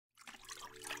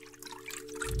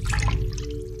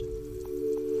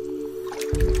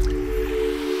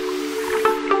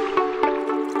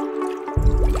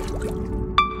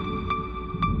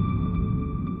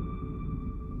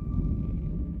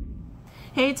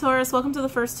Taurus, welcome to the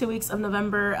first 2 weeks of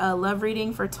November love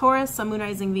reading for Taurus, Sun, Moon,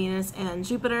 Rising, Venus, and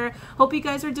Jupiter. Hope you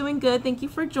guys are doing good. Thank you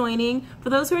for joining. For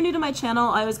those who are new to my channel,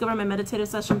 I always go over my meditative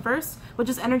session first, which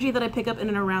is energy that I pick up in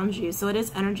and around you. So it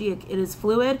is energy, it is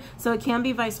fluid, so it can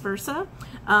be vice versa,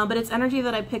 but it's energy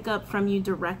that I pick up from you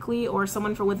directly or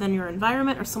someone from within your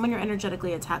environment or someone you're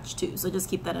energetically attached to. So just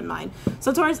keep that in mind.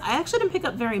 So Taurus, I actually didn't pick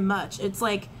up very much. It's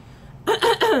like, just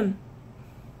I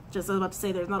was about to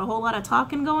say, there's not a whole lot of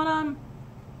talking going on.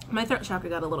 My throat chakra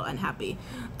got a little unhappy.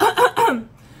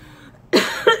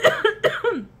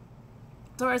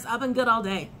 Taurus, I've been good all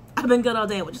day. I've been good all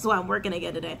day, which is why I'm working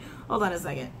again today. Hold on a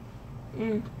second.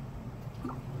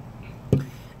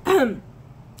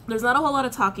 There's not a whole lot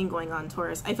of talking going on,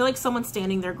 Taurus. I feel like someone's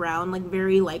standing their ground, like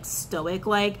very like stoic.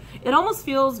 Like it almost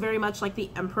feels very much like the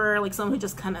Emperor, like someone who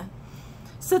just kind of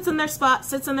sits in their spot,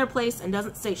 sits in their place, and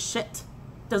doesn't say shit.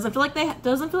 Doesn't feel like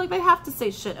they have to say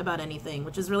shit about anything,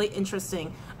 which is really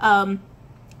interesting. But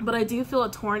I do feel a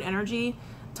torn energy,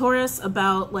 Taurus,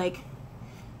 about like,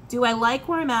 do I like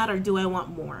where I'm at or do I want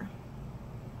more?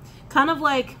 Kind of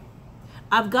like,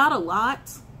 I've got a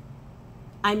lot.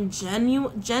 I'm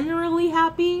generally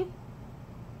happy,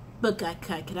 but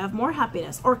I could have more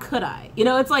happiness, or could I? You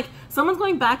know, it's like someone's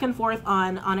going back and forth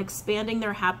on expanding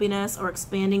their happiness or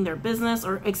expanding their business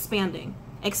or expanding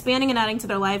and adding to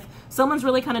their life. Someone's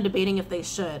really kind of debating if they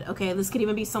should. Okay, this could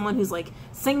even be someone who's like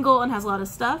single and has a lot of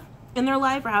stuff in their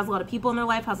life, or has a lot of people in their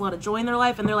life, has a lot of joy in their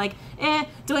life, and they're like,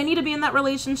 do I need to be in that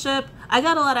relationship? I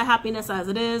got a lot of happiness as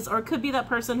it is. Or it could be that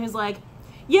person who's like,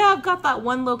 yeah, I've got that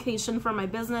one location for my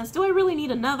business. Do I really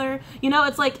need another? You know,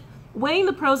 it's like weighing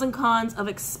the pros and cons of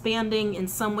expanding in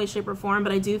some way, shape, or form.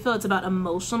 But I do feel it's about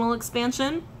emotional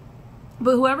expansion.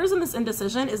 But whoever's in this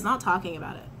indecision is not talking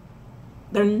about it.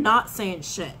 They're not saying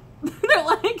shit.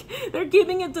 They're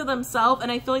keeping it to themselves,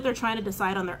 and I feel like they're trying to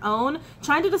decide on their own,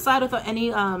 trying to decide without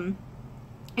any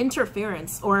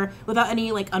interference or without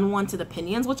any like unwanted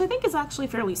opinions, which I think is actually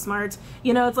fairly smart.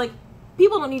 You know, it's like,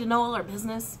 people don't need to know all our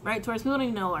business, right, Taurus? People don't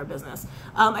need to know all our business.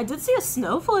 I did see a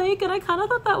snowflake, and I kind of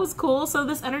thought that was cool. So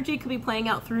this energy could be playing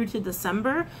out through to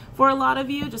December for a lot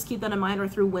of you. Just keep that in mind, or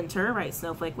through winter, right?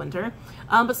 Snowflake winter.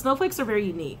 But snowflakes are very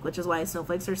unique, which is why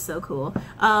snowflakes are so cool.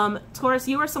 Taurus,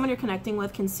 you or someone you're connecting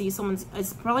with can see someone's,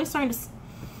 it's probably starting to,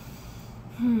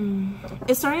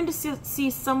 it's starting to see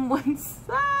someone's,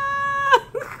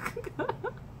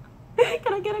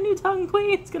 can I get a new tongue,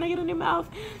 please? Can I get a new mouth?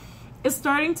 Is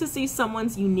starting to see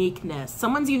someone's uniqueness.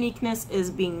 Someone's uniqueness is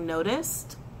being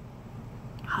noticed,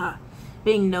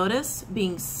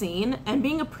 being seen, and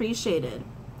being appreciated.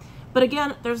 But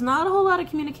again, there's not a whole lot of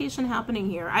communication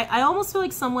happening here. I almost feel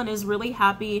like someone is really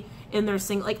happy in their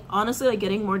like honestly, like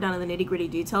getting more down to the nitty gritty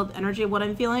detailed energy of what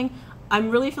I'm feeling. I'm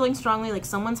really feeling strongly like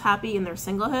someone's happy in their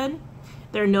singlehood.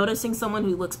 They're noticing someone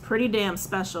who looks pretty damn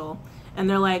special, and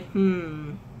they're like,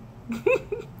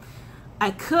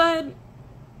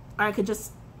 I could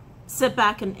just sit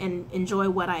back and enjoy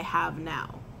what I have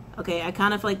now. Okay, I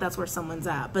kind of feel like that's where someone's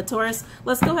at. But Taurus,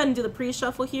 let's go ahead and do the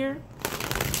pre-shuffle here.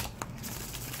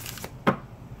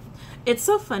 It's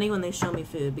so funny when they show me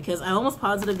food, because I'm almost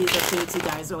positive these are foods you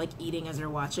guys are like eating as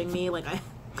you're watching me. Like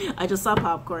I just saw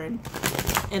popcorn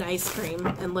and ice cream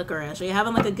and licorice. Are you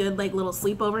having like a good like little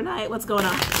sleepover night? What's going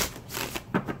on?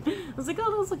 I was like, oh,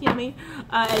 those look yummy.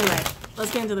 Anyway,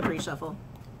 let's get into the pre-shuffle.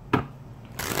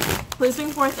 Please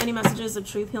bring forth any messages of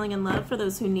truth, healing, and love for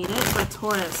those who need it for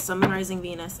Taurus, Sun, Moon, Rising,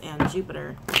 Venus, and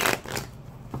Jupiter.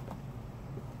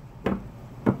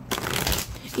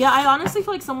 Yeah, I honestly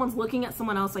feel like someone's looking at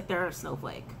someone else like they're a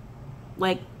snowflake.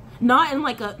 Like, not in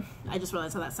like a, I just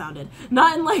realized how that sounded.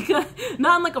 Not in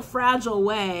like a fragile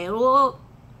way. Well,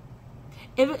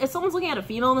 if someone's looking at a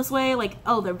female in this way, like,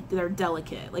 oh, they're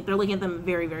delicate. Like, they're looking at them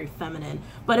very, very feminine.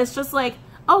 But it's just like,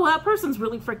 oh, that person's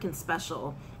really freaking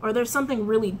special. Or there's something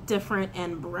really different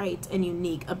and bright and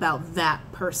unique about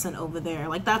that person over there.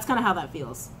 Like, that's kind of how that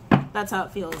feels. That's how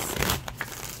it feels.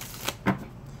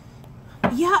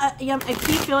 Yeah, I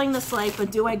keep feeling this like, but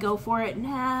do I go for it?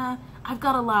 Nah, I've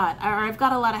got a lot. Or I've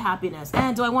got a lot of happiness.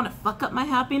 And do I want to fuck up my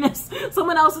happiness?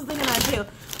 Someone else is thinking that too.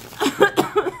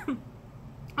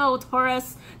 Oh,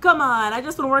 Taurus, come on. I've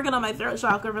just been working on my throat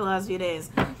chakra for the last few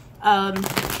days.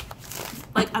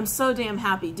 Like, I'm so damn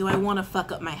happy. Do I want to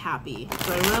fuck up my happy?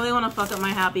 Do I really want to fuck up my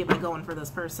happy by going for this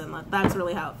person? Like, that's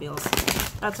really how it feels.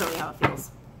 That's really how it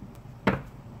feels.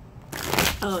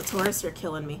 Oh, Taurus, you're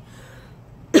killing me.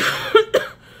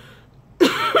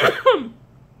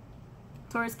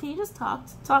 Taurus, can you just talk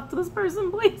to this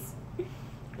person, please?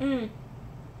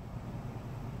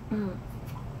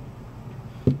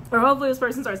 Or hopefully this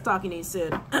person starts talking to you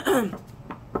soon.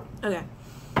 Okay.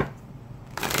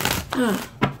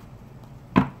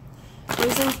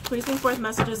 Please bring forth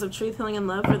messages of truth, healing, and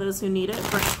love for those who need it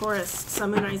for Taurus, Sun,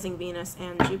 Moon, Rising, Venus,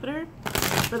 and Jupiter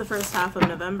for the first half of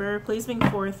November. Please bring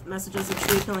forth messages of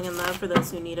truth, healing, and love for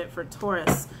those who need it for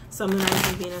Taurus, Sun, Moon,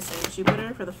 Rising, Venus, and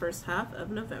Jupiter for the first half of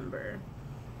November.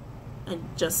 I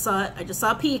just saw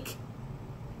a peek.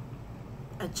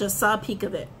 I just saw a peek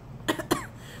of it.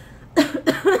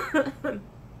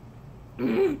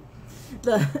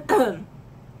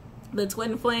 The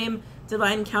twin flame,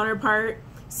 divine counterpart,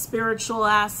 spiritual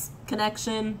ass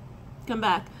connection, come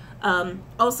back.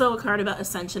 Also a card about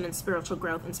ascension and spiritual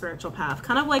growth and spiritual path,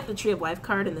 kind of like the Tree of Life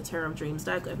card in the Tarot of Dreams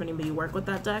deck, if anybody work with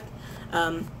that deck.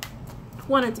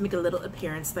 Wanted to make a little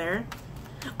appearance there.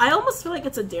 I almost feel like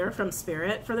it's a dare from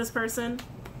spirit for this person.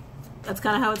 That's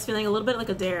kind of how it's feeling, a little bit like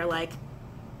a dare, like,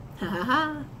 ha ha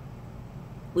ha,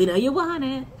 we know you want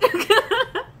it.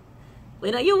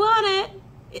 We know you want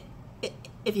it.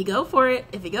 If you go for it,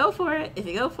 if you go for it, if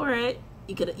you go for it,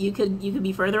 you could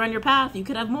be further on your path. You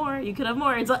could have more. You could have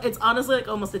more. It's honestly like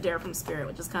almost a dare from spirit,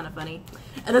 which is kind of funny.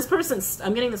 And this person's,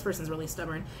 I'm getting this person's really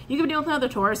stubborn. You could be dealing with another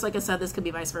Taurus, like I said, this could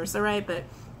be vice versa, right? But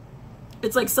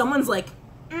it's like someone's like,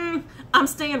 I'm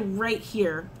staying right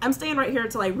here. I'm staying right here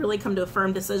until I really come to a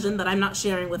firm decision that I'm not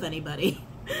sharing with anybody.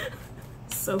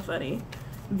 So funny.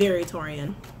 Very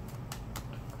Taurian.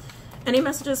 Any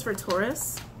messages for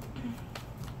Taurus?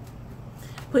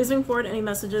 Please bring forward any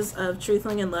messages of truth,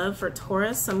 healing, and love for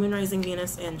Taurus, Sun, Moon, Rising,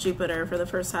 Venus, and Jupiter for the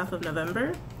first half of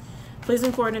November. Please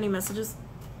bring forward any messages.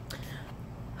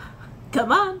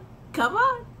 Come on. Come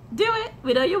on. Do it.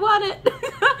 We know you want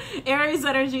it. Aries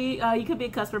energy. You could be a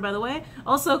cusper, by the way.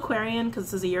 Also Aquarian,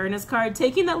 because this is a Uranus card.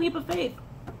 Taking that leap of faith.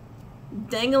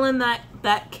 Dangling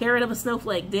that carrot of a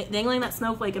snowflake. Dangling that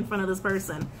snowflake in front of this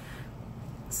person.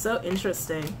 So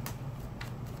interesting.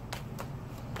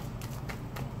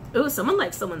 Ooh, someone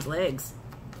likes someone's legs.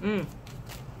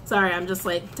 Sorry, I'm just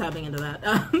like tapping into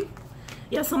that.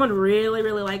 Yeah, someone really,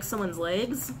 really likes someone's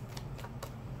legs.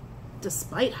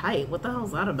 Despite height. What the hell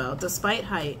is that about? Despite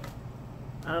height.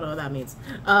 I don't know what that means.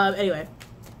 Anyway.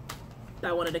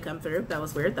 That wanted to come through. That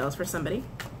was weird. That was for somebody.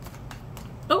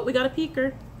 Oh, we got a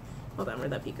peeker. Hold on,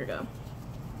 where'd that peeker go?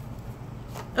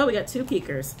 Oh, we got two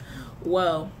peekers.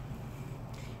 Whoa.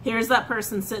 Here's that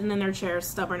person sitting in their chair,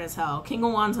 stubborn as hell. King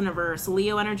of Wands in reverse.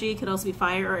 Leo energy, could also be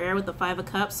fire or air with the 5 of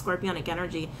Cups, Scorpionic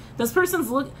energy. This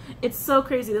person's it's so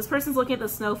crazy. This person's looking at the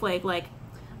snowflake like,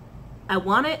 I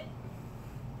want it,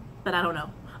 but I don't know.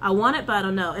 I want it, but I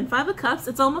don't know. And 5 of Cups,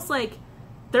 it's almost like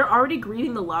they're already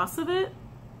grieving the loss of it.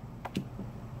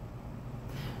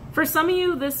 For some of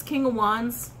you, this King of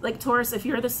Wands, like Taurus, if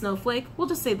you're the snowflake, we'll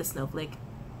just say the snowflake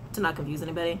to not confuse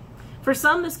anybody. For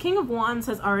some, this King of Wands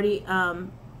has already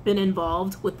been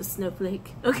involved with the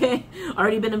snowflake, okay?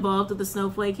 Already been involved with the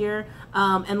snowflake here,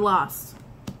 and lost.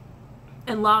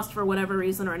 And lost for whatever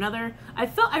reason or another.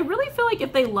 I really feel like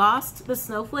if they lost the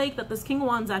snowflake, that this King of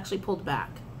Wands actually pulled back.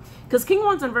 Because King of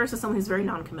Wands in reverse is someone who's very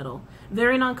non-committal.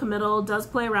 Very non-committal, does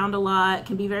play around a lot,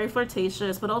 can be very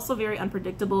flirtatious, but also very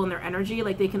unpredictable in their energy.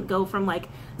 Like they can go from like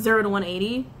 0 to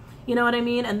 180. You know what I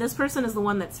mean? And this person is the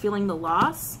one that's feeling the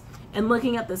loss and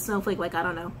looking at the snowflake like, I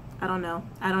don't know. I don't know.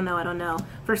 I don't know. I don't know.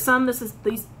 For some,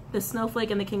 the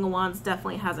snowflake and the King of Wands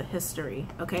definitely has a history.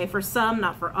 Okay? For some,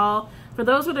 not for all. For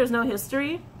those where there's no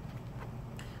history,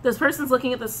 this person's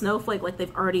looking at the snowflake like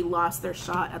they've already lost their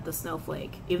shot at the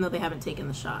snowflake, even though they haven't taken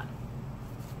the shot.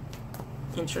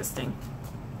 Interesting.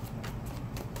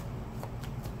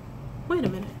 Wait a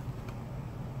minute.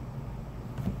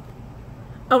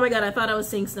 Oh my god, I thought I was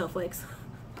seeing snowflakes.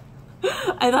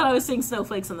 I thought I was seeing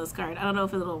snowflakes on this card. I don't know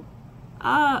if it'll...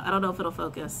 I don't know if it'll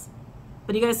focus.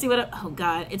 But you guys see what oh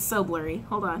god, it's so blurry.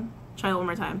 Hold on. Try it one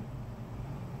more time.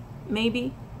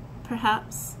 Maybe.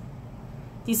 Perhaps.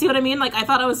 Do you see what I mean? Like, I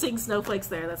thought I was seeing snowflakes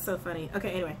there. That's so funny. Okay,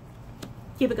 anyway.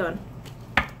 Keep it going.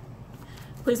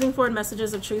 Please bring forward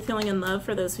messages of truth, healing, and love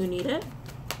for those who need it.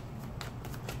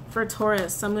 For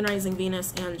Taurus, Sun, Moon, Rising,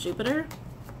 Venus, and Jupiter.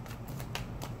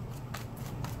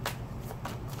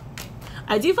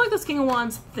 I do feel like this King of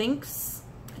Wands thinks...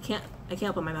 I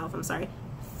can't open my mouth, I'm sorry.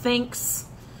 Thinks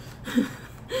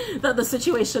that the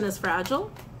situation is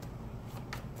fragile.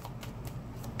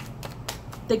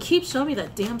 They keep showing me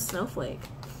that damn snowflake.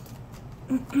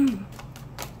 Could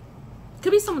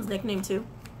be someone's nickname too.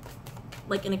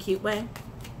 Like in a cute way.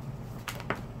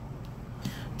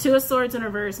 2 of Swords in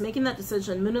reverse, making that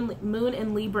decision. Moon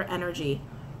and Libra energy.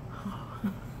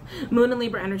 Moon and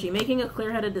Libra energy, making a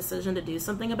clear-headed decision to do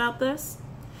something about this.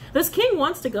 This king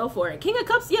wants to go for it. King of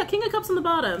Cups, yeah, King of Cups on the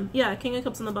bottom. Yeah, King of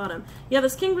Cups on the bottom. Yeah,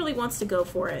 this king really wants to go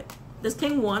for it. This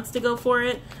king wants to go for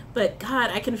it, but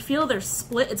God, I can feel their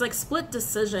split. It's like split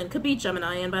decision. Could be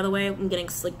Geminian, by the way. I'm getting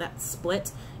like that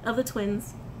split of the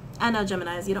twins. I know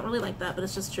Geminis, you don't really like that, but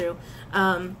it's just true.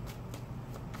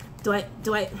 Do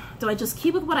I just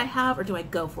keep with what I have, or do I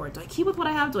go for it? Do I keep with what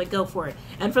I have? Do I go for it?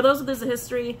 And for those with this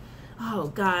history, oh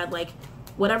God, like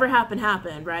whatever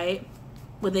happened, right?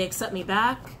 Would they accept me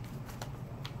back?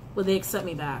 Would they accept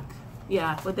me back?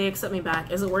 Yeah, would they accept me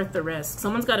back? Is it worth the risk?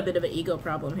 Someone's got a bit of an ego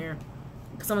problem here.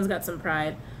 Someone's got some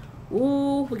pride.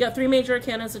 Ooh, we got 3 major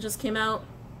arcanas that just came out.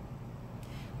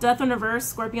 Death in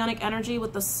reverse, Scorpionic energy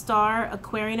with the Star,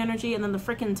 Aquarian energy, and then the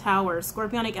freaking Tower.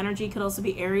 Scorpionic energy could also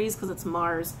be Aries because it's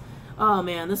Mars. Oh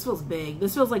man, this feels big.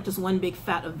 This feels like just one big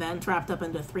fat event wrapped up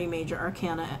into 3 major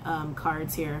arcana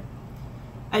cards here.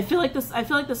 I feel like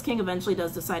this king eventually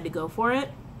does decide to go for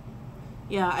it.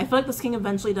 Yeah, I feel like this king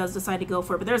eventually does decide to go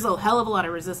for it, but there's a hell of a lot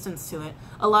of resistance to it.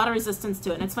 A lot of resistance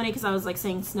to it. And it's funny because I was like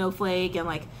saying snowflake and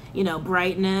like, you know,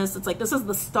 brightness. It's like, this is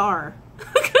the star.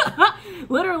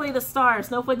 Literally the star.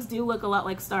 Snowflakes do look a lot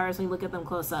like stars when you look at them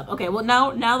close up. Okay, well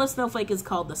now the snowflake is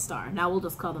called the star. Now we'll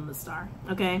just call them the star.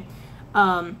 Okay?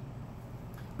 But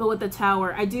with the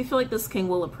Tower, I do feel like this king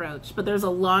will approach, but there's a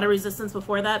lot of resistance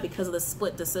before that because of the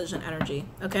split decision energy.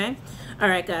 Okay? All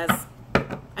right, guys.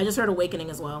 I just heard awakening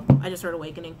as well. I just heard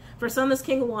awakening. For some, this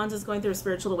King of Wands is going through a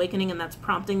spiritual awakening, and that's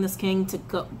prompting this king to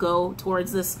go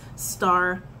towards this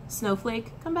star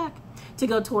snowflake. Come back. To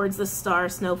go towards this star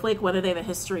snowflake, whether they have a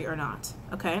history or not.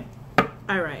 Okay?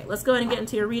 All right. Let's go ahead and get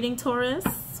into your reading,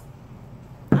 Taurus.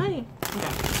 Hi.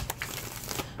 Okay.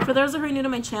 For those who are new to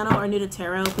my channel or new to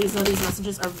tarot, please know these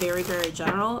messages are very, very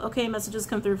general. Okay, messages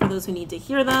come through for those who need to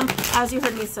hear them, as you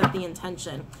heard me set the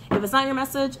intention. If it's not your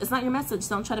message, it's not your message.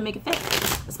 Don't try to make it fit.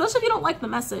 Especially if you don't like the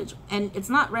message and it's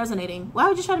not resonating. Why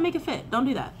would you try to make it fit? Don't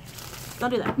do that. Don't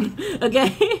do that.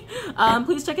 Okay?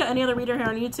 Please check out any other reader here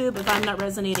on YouTube if I'm not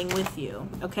resonating with you.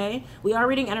 Okay? We are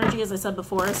reading energy, as I said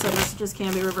before, so messages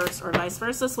can be reversed or vice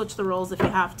versa. Switch the roles if you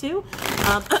have to.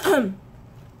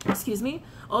 Excuse me.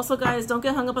 Also, guys, don't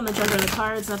get hung up on the gender of the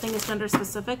cards. Nothing is gender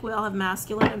specific. We all have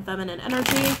masculine and feminine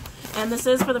energy. And this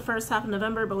is for the first half of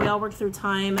November, but we all work through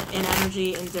time and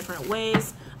energy in different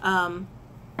ways.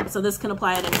 So this can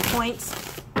apply at any point.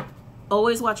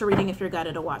 Always watch a reading if you're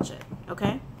guided to watch it.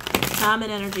 Okay? Time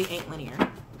and energy ain't linear.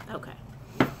 Okay.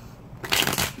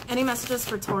 Any messages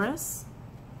for Taurus?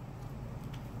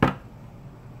 I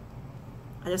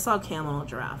just saw a camel and a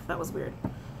giraffe. That was weird.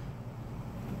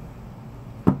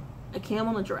 A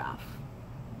camel and a giraffe.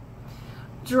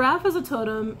 Giraffe as a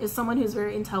totem is someone who's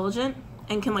very intelligent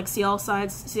and can like see all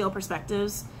sides, see all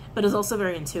perspectives, but is also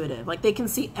very intuitive. Like they can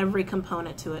see every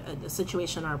component to a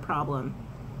situation or a problem.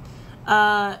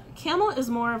 Camel is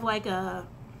more of like a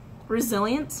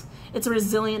resilient. It's a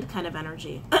resilient kind of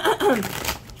energy.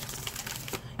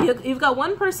 You've got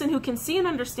one person who can see and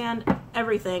understand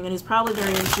everything and who's probably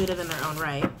very intuitive in their own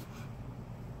right.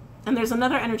 And there's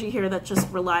another energy here that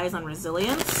just relies on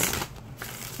resilience,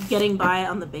 getting by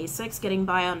on the basics, getting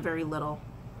by on very little.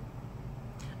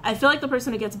 I feel like the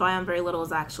person who gets by on very little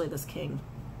is actually this king.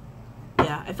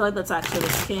 Yeah, I feel like that's actually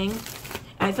this king.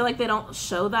 And I feel like they don't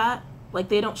show that. Like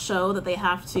they don't show that they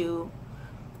have to.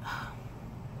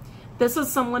 This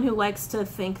is someone who likes to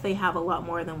think they have a lot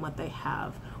more than what they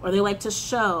have. Or they like to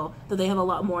show that they have a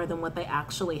lot more than what they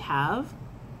actually have.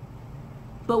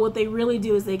 But what they really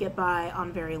do is they get by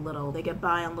on very little. They get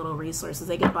by on little resources.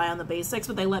 They get by on the basics,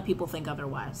 but they let people think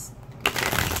otherwise.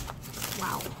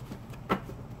 Wow.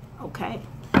 Okay.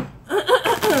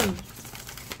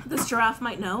 This giraffe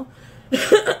might know.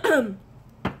 Feeling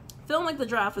like the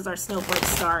giraffe is our snowflake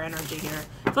star energy here.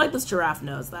 I feel like this giraffe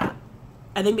knows that.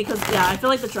 I think because, yeah, I feel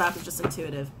like the giraffe is just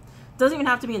intuitive. Doesn't even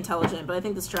have to be intelligent, but I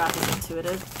think this giraffe is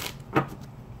intuitive.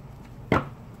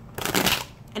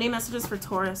 Any messages for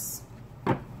Taurus?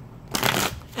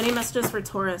 Any messages for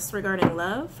Taurus regarding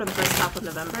love for the first half of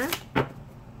November?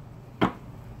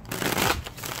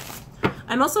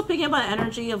 I'm also picking up on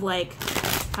energy of like,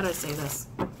 how do I say this?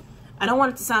 I don't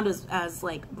want it to sound as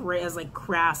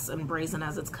crass and brazen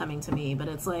as it's coming to me, but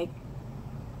it's like,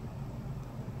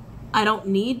 I don't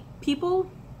need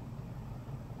people.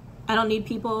 I don't need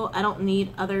people. I don't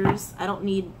need others. I don't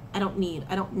need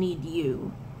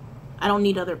you. I don't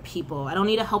need other people. I don't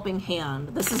need a helping hand.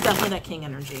 This is definitely that king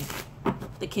energy.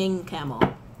 The king camel.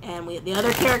 And the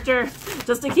other character,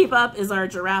 just to keep up, is our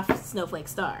giraffe snowflake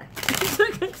star.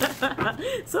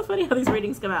 So funny how these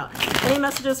readings come out. Any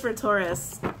messages for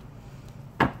Taurus?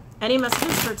 Any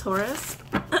messages for Taurus?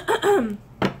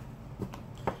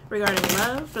 Regarding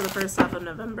love for the first half of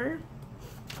November?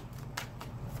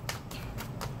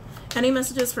 Any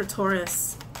messages for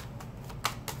Taurus?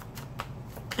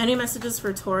 Any messages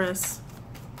for Taurus?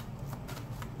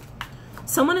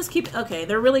 Someone is okay,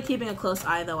 they're really keeping a close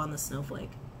eye, though, on the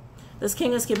snowflake. This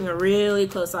king is keeping a really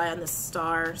close eye on this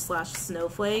star /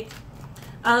 snowflake.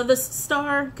 This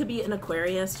star could be an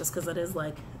Aquarius, just because it is,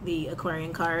 like, the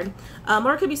Aquarian card.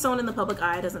 Or it could be someone in the public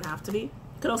eye. It doesn't have to be.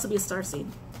 It could also be a starseed.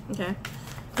 Okay?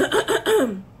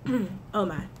 Oh,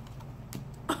 my.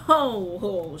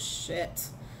 Oh, shit.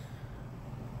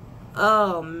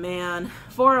 Oh, man.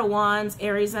 Four of Wands,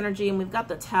 Aries energy, and we've got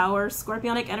the Tower.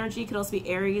 Scorpionic energy could also be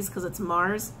Aries because it's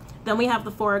Mars. Then we have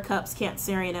the Four of Cups,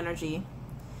 Cancerian energy.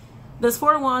 This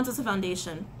Four of Wands is a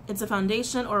foundation. It's a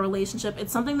foundation or a relationship.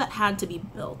 It's something that had to be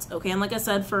built, okay? And like I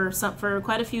said, for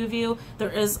quite a few of you, there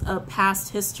is a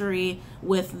past history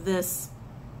with this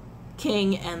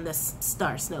king and this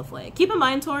star snowflake. Keep in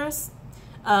mind, Taurus,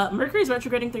 Mercury's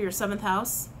retrograding through your 7th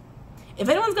house. If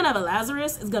anyone's gonna have a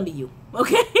Lazarus, it's gonna be you,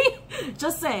 okay?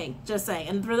 Just saying.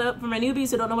 And for my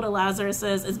newbies who don't know what a Lazarus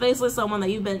is, it's basically someone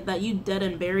that you dead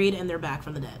and buried and they're back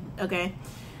from the dead, okay?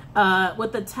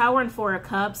 With the Tower and Four of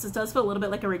Cups, it does feel a little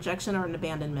bit like a rejection or an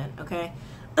abandonment, okay?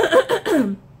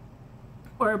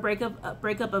 Or a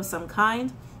breakup of some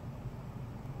kind.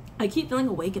 I keep feeling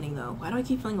awakening, though. Why do I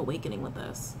keep feeling awakening with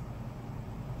this?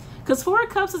 Because Four of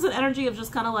Cups is an energy of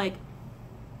just kind of like,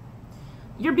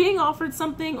 you're being offered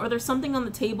something, or there's something on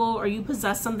the table, or you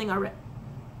possess something already.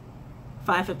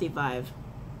 555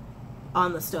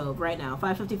 on the stove right now.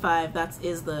 555,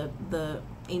 is the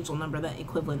angel number that's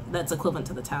equivalent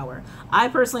to the Tower. I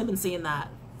personally have been seeing that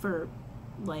for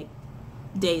like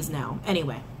days now.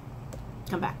 Anyway,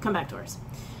 come back, Taurus.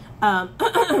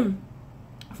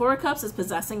 Four of Cups is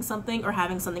possessing something or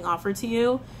having something offered to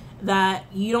you that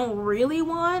you don't really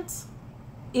want,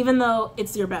 even though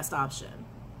it's your best option.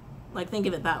 Like, think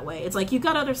of it that way. It's like you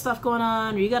got other stuff going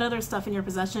on, or you got other stuff in your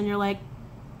possession. You're like,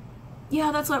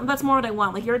 yeah, that's more what I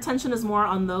want. Like, your attention is more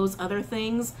on those other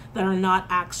things that are not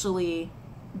actually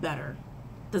better.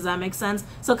 Does that make sense?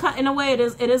 So in a way, it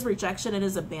is rejection, it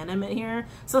is abandonment here.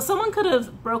 So someone could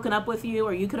have broken up with you,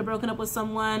 or you could have broken up with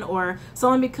someone, or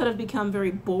someone could have become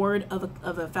very bored of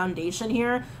a foundation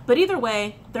here. But either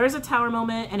way, there is a Tower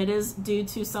moment, and it is due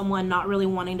to someone not really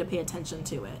wanting to pay attention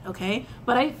to it, okay?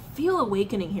 But I feel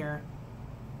awakening here.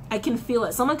 I can feel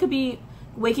it. Someone could be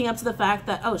waking up to the fact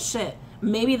that, oh shit,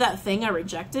 maybe that thing I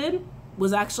rejected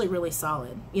was actually really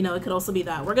solid. You know, it could also be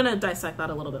that. We're gonna dissect that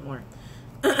a little bit more.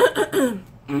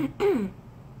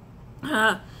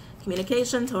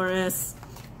 Communication, Taurus.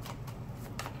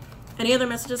 Any other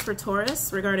messages for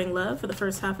Taurus regarding love for the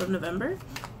first half of November?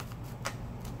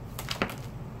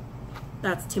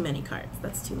 That's too many cards.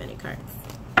 That's too many cards.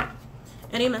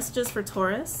 Any messages for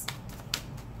Taurus?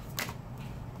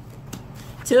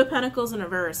 Two of Pentacles in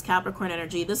reverse, Capricorn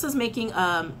energy. This is making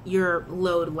your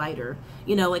load lighter.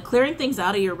 You know, like clearing things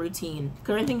out of your routine.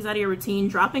 Clearing things out of your routine,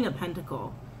 dropping a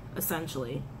pentacle,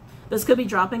 essentially. This could be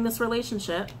dropping this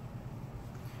relationship.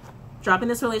 Dropping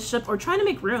this relationship or trying to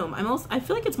make room. I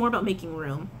feel like it's more about making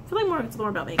room. I feel like it's more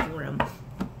about making room.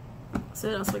 So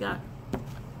what else we got?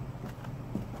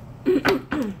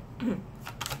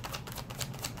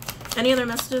 Any other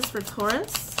messages for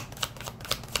Taurus?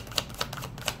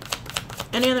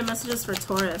 Any other messages for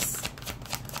Taurus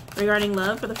regarding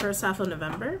love for the first half of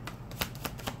November?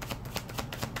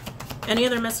 Any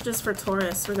other messages for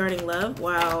Taurus regarding love?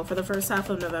 Wow, for the first half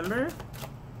of November?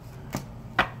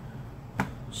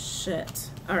 Shit.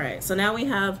 All right, so now we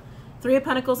have Three of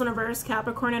Pentacles in reverse,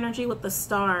 Capricorn energy with the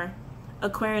Star,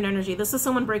 Aquarian energy. This is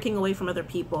someone breaking away from other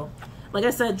people. Like I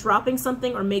said, dropping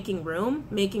something or making room,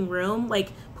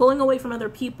 like pulling away from other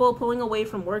people, pulling away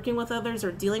from working with others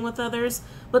or dealing with others.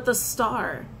 But the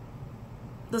Star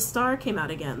came out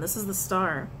again. This is the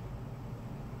Star.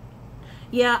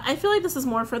 Yeah, I feel like this is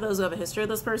more for those who have a history of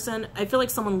this person. I feel like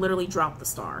someone literally dropped the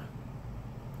Star.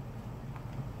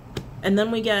 And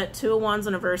then we get Two of Wands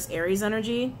in reverse, Aries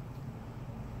energy.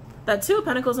 That Two of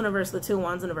Pentacles in reverse, the Two of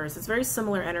Wands in reverse, it's very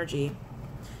similar energy.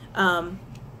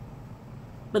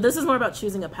 But this is more about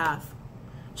choosing a path.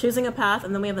 Choosing a path,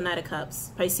 and then we have the Knight of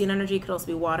Cups. Piscean energy could also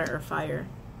be water or fire.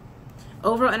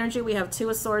 Overall energy, we have Two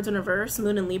of Swords in reverse,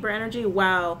 Moon and Libra energy.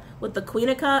 Wow. With the Queen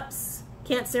of Cups,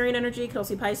 Cancerian energy, could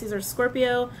also be Pisces or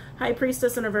Scorpio. High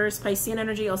Priestess in reverse, Piscean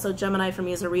energy, also Gemini for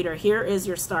me as a reader. Here is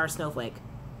your star snowflake.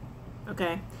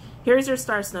 Okay? Here's your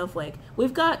star snowflake.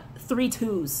 We've got 3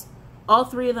 twos. All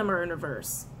 3 of them are in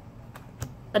reverse.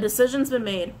 A decision's been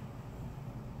made.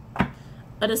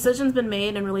 A decision's been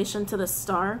made in relation to this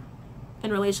star,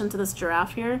 in relation to this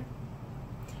giraffe here.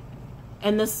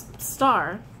 And this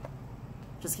star,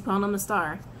 just keep calling them the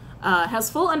Star,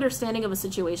 has full understanding of a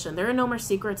situation. There are no more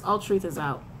secrets. All truth is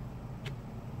out.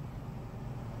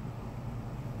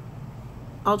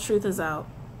 All truth is out.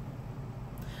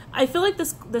 I feel like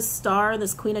this star,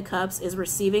 this Queen of Cups, is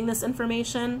receiving this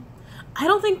information. I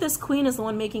don't think this queen is the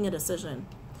one making a decision.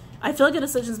 I feel like a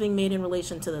decision is being made in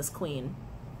relation to this queen.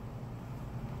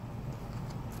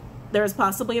 There is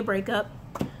possibly a breakup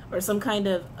or some kind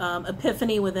of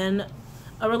epiphany within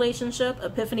a relationship,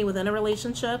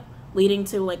 leading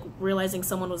to like realizing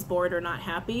someone was bored or not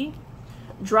happy.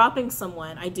 Dropping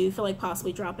someone. I do feel like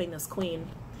possibly dropping this queen.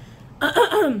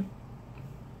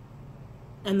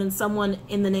 And then someone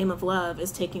in the name of love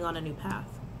is taking on a new path.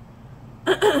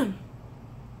 And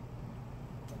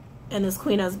this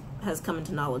queen has come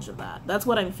into knowledge of that. That's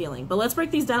what I'm feeling. But let's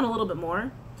break these down a little bit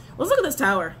more. Let's look at this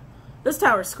tower. This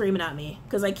tower's screaming at me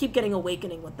because I keep getting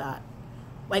awakening with that.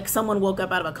 Like someone woke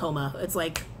up out of a coma. It's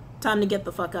like, time to get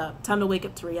the fuck up. Time to wake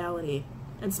up to reality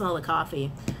and smell the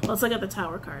coffee. Let's look at the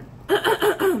tower card.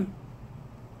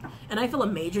 And I feel a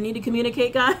major need to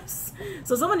communicate, guys.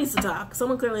 So someone needs to talk.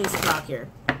 Someone clearly needs to talk here.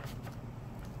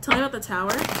 Tell me about the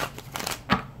tower.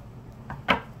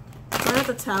 Tell me about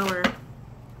the tower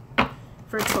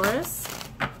for Taurus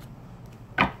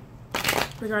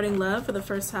regarding love for the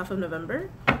first half of November.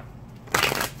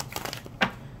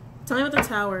 Tell me about the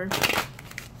tower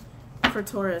for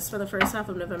Taurus for the first half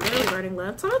of November regarding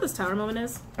love. Tell me what this tower moment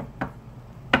is.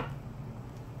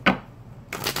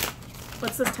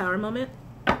 What's this tower moment?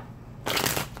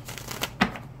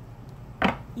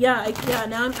 Yeah,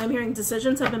 now I'm hearing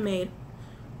decisions have been made.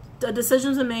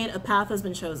 Decisions have been made, a path has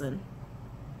been chosen.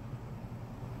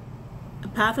 A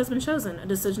path has been chosen, a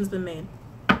decision's been made.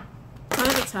 Tell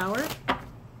me the tower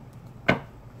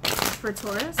for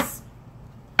Taurus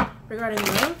regarding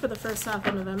love for the first half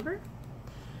of November.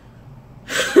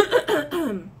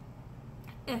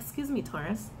 Excuse me,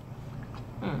 Taurus.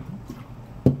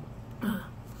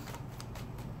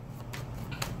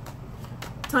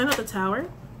 Tell me about the tower.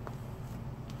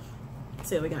 Let's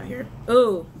see what we got here.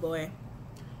 Oh, boy.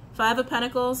 5 of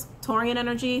Pentacles, Taurian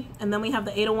energy, and then we have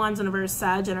the 8 of Wands in reverse,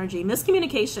 Sag energy.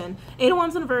 Miscommunication. 8 of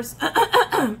Wands in reverse.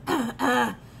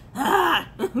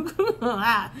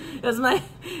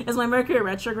 Is my Mercury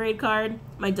retrograde card,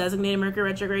 my designated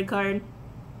Mercury retrograde card.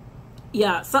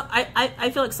 Yeah, so I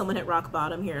feel like someone hit rock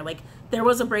bottom here. Like there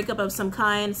was a breakup of some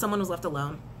kind. Someone was left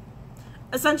alone.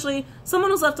 Essentially,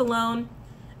 someone was left alone,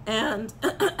 and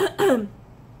oh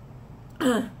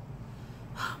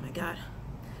my God.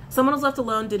 Someone was left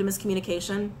alone due to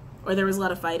miscommunication, or there was a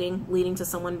lot of fighting leading to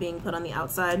someone being put on the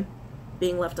outside,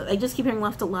 being left. I just keep hearing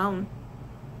left alone.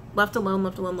 Left alone,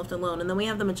 left alone, left alone. And then we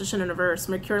have the Magician in reverse.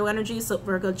 Mercurial energy, so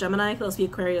Virgo, Gemini, could also be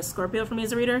Aquarius, Scorpio for me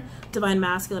as a reader. Divine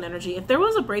Masculine energy. If there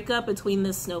was a breakup between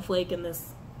this snowflake and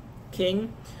this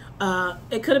king,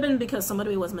 it could have been because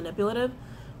somebody was manipulative.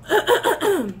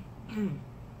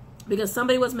 Because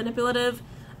somebody was manipulative,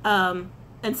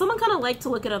 and someone kind of liked to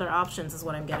look at other options is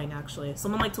what I'm getting, actually.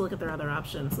 Someone liked to look at their other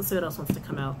options. Let's see what else wants to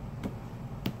come out.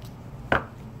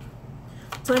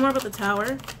 Tell me more about the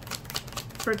tower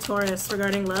for Taurus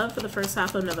regarding love for the first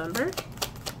half of November.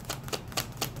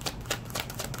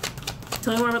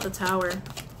 Tell me more about the tower.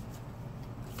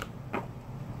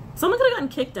 Someone could have gotten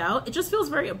kicked out. It just feels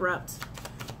very abrupt.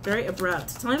 Very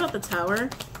abrupt. Tell me about the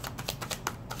tower.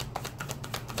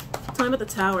 Tell me about the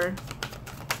tower.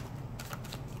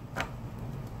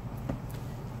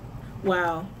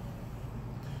 Wow.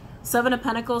 7 of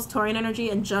Pentacles, Taurian energy,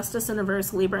 and Justice in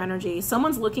reverse, Libra energy.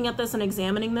 Someone's looking at this and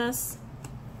examining this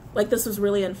like this was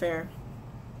really unfair.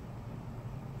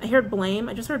 I heard blame.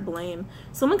 I just heard blame.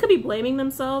 Someone could be blaming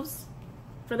themselves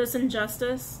for this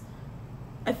injustice.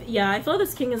 Yeah, I feel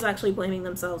this king is actually blaming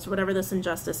themselves for whatever this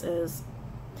injustice is.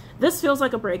 This feels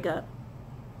like a breakup.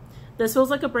 This feels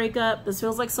like a breakup. This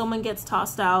feels like someone gets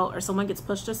tossed out or someone gets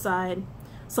pushed aside.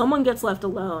 Someone gets left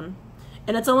alone.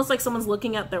 And it's almost like someone's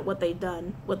looking at what they've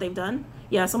done. What they've done?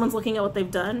 Yeah, someone's looking at what they've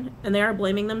done, and they are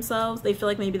blaming themselves. They feel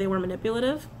like maybe they were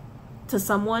manipulative to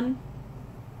someone.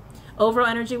 Overall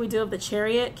energy, we do have the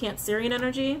Chariot, Cancerian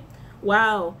energy.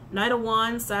 Wow. Knight of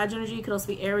Wands, Sag energy, could also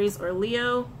be Aries or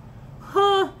Leo.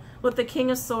 Huh. With the King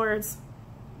of Swords.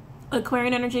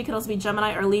 Aquarian energy, could also be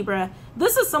Gemini or Libra.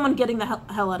 This is someone getting the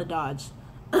hell out of Dodge.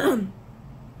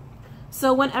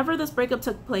 So whenever this breakup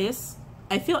took place,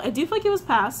 I do feel like it was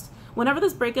past. Whenever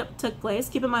this breakup took place,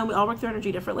 keep in mind we all work through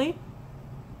energy differently.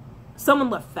 Someone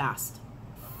left fast.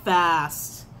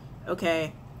 Fast.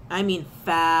 Okay. I mean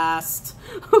fast.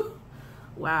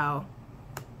 Wow.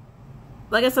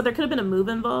 Like I said, there could have been a move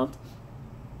involved.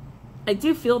 I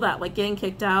do feel that, like getting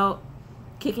kicked out,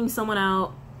 kicking someone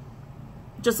out,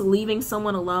 just leaving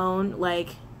someone alone.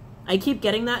 Like, I keep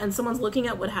getting that, and someone's looking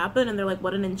at what happened, and they're like,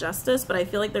 what an injustice, but I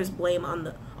feel like there's blame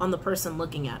on the person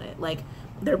looking at it. Like,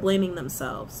 They're blaming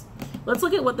themselves. Let's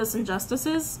look at what this injustice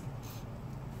is.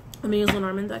 Let me use the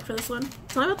Norman deck for this one.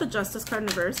 Tell me about the Justice card in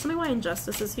reverse. Tell me why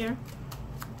injustice is here.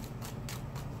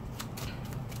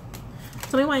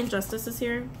 Tell me why injustice is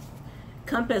here.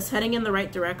 Compass, heading in the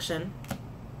right direction.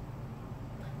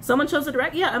 Someone chose a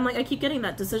direct. Yeah, I keep getting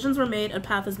that. Decisions were made. A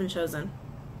path has been chosen.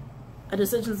 A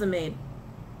decision's been made.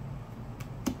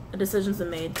 A decision's been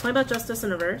made. Tell me about justice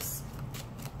in reverse.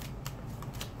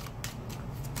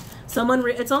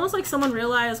 It's almost like someone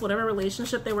realized whatever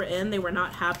relationship they were in, they were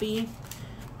not happy.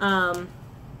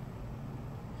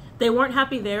 They weren't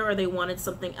happy there, or they wanted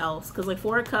something else. Because like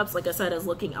Four of Cups, like I said, is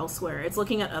looking elsewhere. It's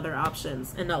looking at other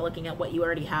options and not looking at what you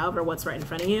already have or what's right in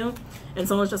front of you. And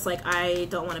someone's just like, I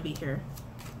don't want to be here.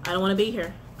 I don't want to be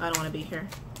here. I don't want to be here.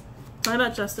 Tell me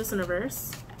about justice in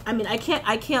reverse. I mean, I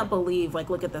can't believe, like,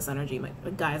 look at this energy.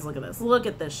 Guys, look at this. Look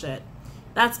at this shit.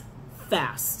 That's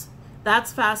fast.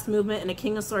 That's fast movement. And a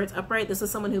King of Swords upright. This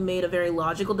is someone who made a very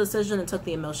logical decision and took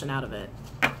the emotion out of it.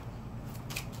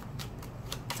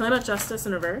 Tell me about justice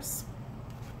in reverse.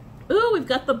 Ooh, we've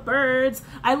got the birds.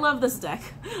 I love this deck.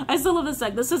 I still love this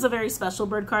deck. This is a very special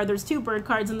bird card. There's 2 bird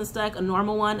cards in this deck, a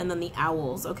normal one and then the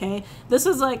owls, okay? This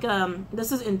is like,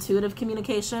 this is intuitive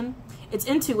communication. It's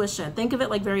intuition. Think of it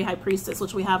like very High Priestess,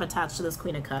 which we have attached to this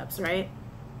Queen of Cups, right?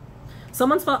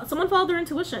 Someone followed their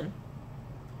intuition.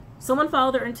 Someone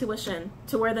followed their intuition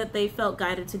to where that they felt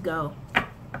guided to go.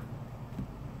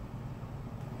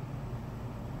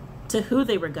 To who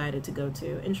they were guided to go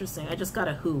to. Interesting. I just got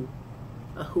a who.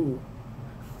 A who.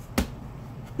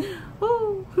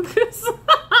 Ooh. Sorry,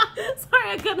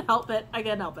 I couldn't help it. I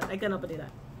couldn't help it. I couldn't help it do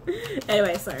that.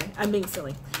 Anyway, sorry. I'm being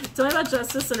silly. Tell me about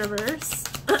justice in reverse.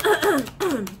 Tell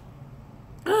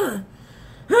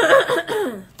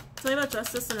me about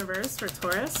justice in reverse for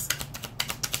Taurus.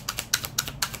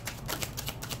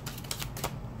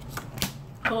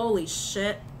 Holy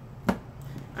shit.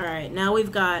 Alright, now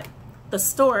we've got the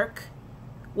stork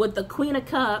with the Queen of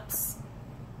Cups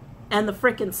and the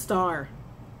frickin' star.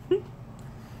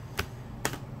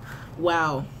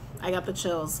 Wow, I got the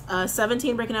chills.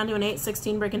 17 breaking down to an 8,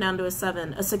 16 breaking down to a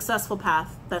 7. A successful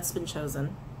path that's been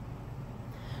chosen.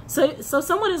 So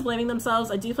someone is blaming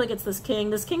themselves. I do feel like it's this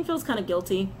king. This king feels kind of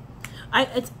guilty.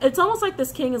 It's almost like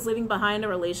this king is leaving behind a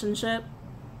relationship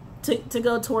to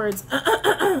go towards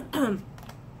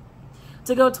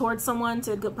to go towards someone,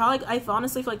 probably, I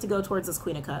honestly feel like to go towards this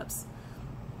Queen of Cups.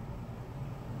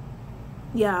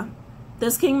 Yeah.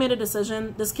 This king made a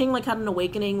decision. This king like had an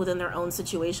awakening within their own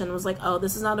situation. Was like, oh,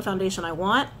 this is not a foundation I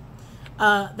want.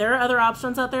 There are other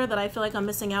options out there that I feel like I'm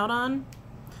missing out on.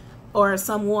 Or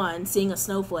someone seeing a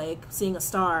snowflake, seeing a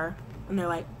star, and they're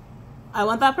like, I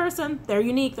want that person. They're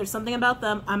unique. There's something about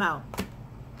them. I'm out.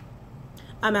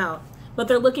 I'm out. But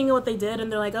they're looking at what they did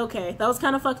and they're like, okay, that was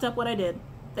kind of fucked up what I did.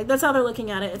 Like, that's how they're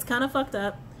looking at it. It's kind of fucked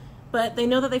up. But they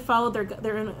know that they followed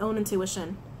their own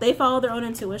intuition. They follow their own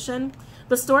intuition.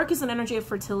 The stork is an energy of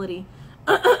fertility.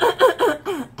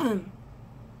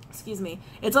 Excuse me.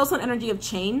 It's also an energy of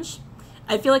change.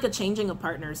 I feel like a changing of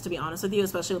partners, to be honest with you,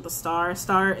 especially with the star.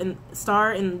 Star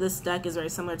in this deck is very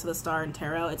similar to the star in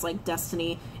tarot. It's like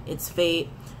destiny. It's fate.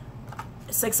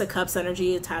 6 of Cups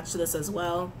energy attached to this as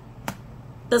well.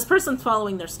 This person's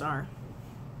following their star.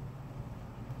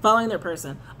 Following their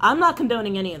person. I'm not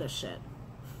condoning any of this shit.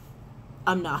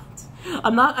 I'm not.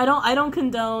 I don't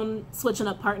condone switching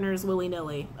up partners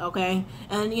willy-nilly, okay?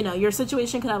 And, you know, your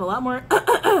situation could have a lot more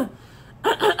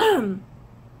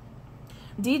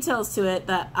details to it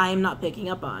that I'm not picking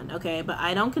up on, okay? But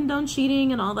I don't condone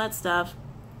cheating and all that stuff.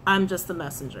 I'm just the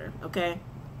messenger, okay?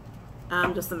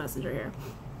 I'm just the messenger here.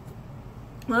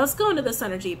 Now let's go into this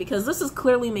energy because this is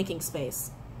clearly making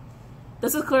space.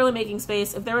 This is clearly making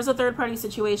space. If there was a third-party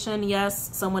situation,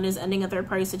 yes, someone is ending a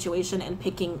third-party situation and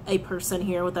picking a person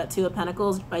here with that 2 of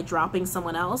Pentacles by dropping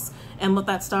someone else. And with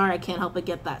that star, I can't help but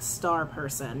get that star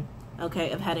person, okay,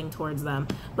 of heading towards them.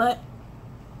 But,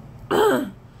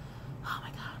 oh my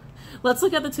God. Let's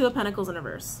look at the 2 of Pentacles in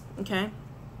reverse, okay?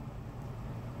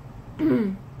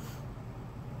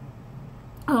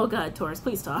 Oh God, Taurus,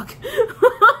 please talk.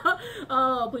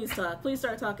 Oh, please talk. Please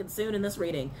start talking soon in this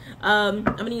reading. I'm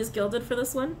going to use Gilded for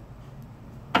this one.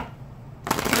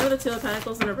 Remember the 2 of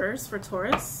Pentacles in reverse for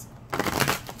Taurus.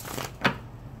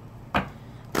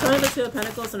 Remember the 2 of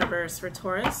Pentacles in reverse for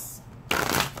Taurus.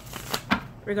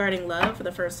 Regarding love for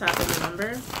the first half of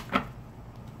November.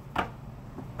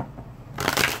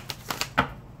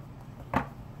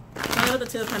 Remember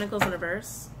the 2 of Pentacles in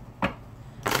reverse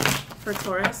for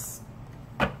Taurus.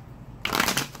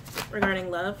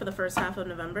 Regarding love for the first half of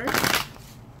November.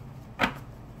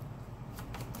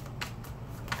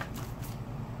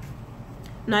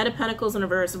 Knight of Pentacles in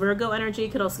reverse. Virgo energy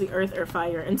could also be earth or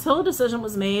fire. Until a decision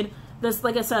was made, this,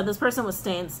 like I said, this person was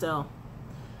staying still.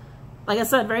 Like I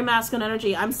said, very masculine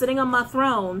energy. I'm sitting on my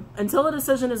throne. Until a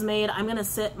decision is made, I'm going to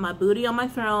sit my booty on my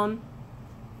throne.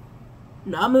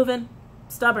 Not moving.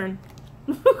 Stubborn.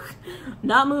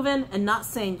 Not moving and not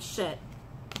saying shit.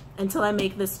 Until I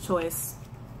make this choice.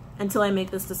 Until I make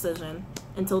this decision.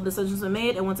 Until decisions are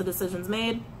made. And once a decision's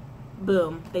made,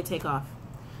 boom, they take off.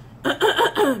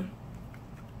 Hold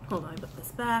on, I put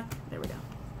this back. There we go.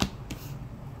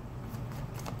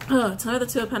 Tower of the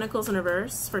Two of Pentacles in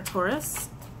reverse for Taurus.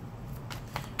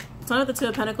 Tower of the Two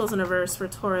of Pentacles in reverse for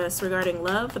Taurus regarding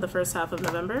love for the first half of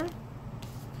November.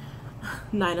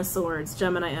 Nine of Swords,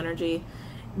 Gemini energy.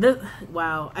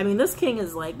 Wow. I mean, this king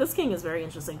is very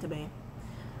interesting to me.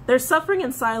 They're suffering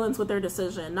in silence with their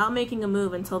decision, not making a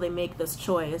move until they make this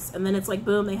choice. And then it's like,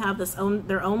 boom, they have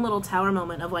their own little tower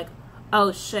moment of like,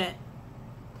 oh shit.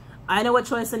 I know what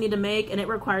choice I need to make, and it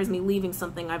requires me leaving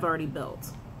something I've already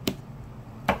built.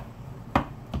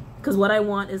 Because what I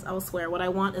want is elsewhere. What I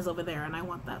want is over there, and I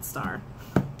want that star.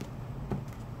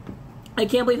 I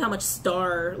can't believe how much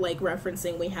star, like,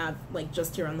 referencing we have, like,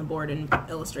 just here on the board in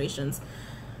illustrations.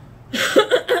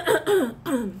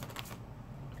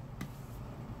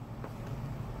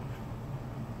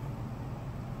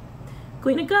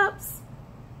 Queen of Cups.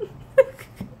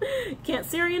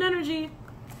 Cancerian energy.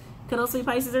 Could also be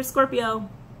Pisces or Scorpio.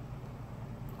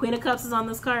 Queen of Cups is on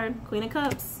this card. Queen of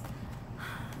Cups.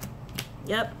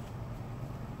 Yep.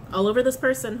 All over this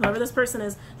person, whoever this person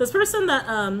is. This person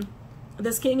that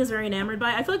this king is very enamored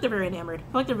by. I feel like they're very enamored. I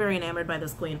feel like they're very enamored by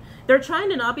this queen. They're trying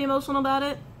to not be emotional about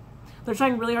it. They're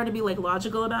trying really hard to be like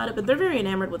logical about it, but they're very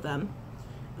enamored with them.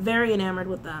 Very enamored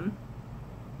with them.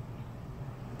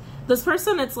 This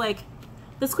person, it's like,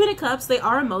 this Queen of Cups, they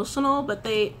are emotional, but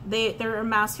they're a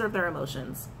master of their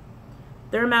emotions.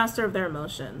 They're a master of their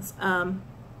emotions.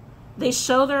 They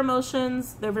show their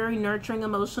emotions. They're very nurturing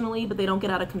emotionally, but they don't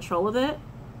get out of control of it.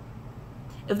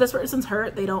 If this person's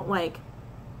hurt, they don't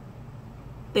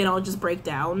just break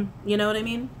down. You know what I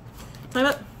mean?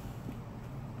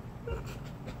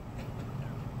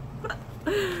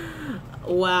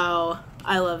 Wow.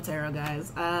 I love tarot,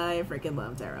 guys. I freaking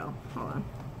love tarot. Hold on.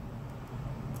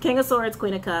 King of Swords,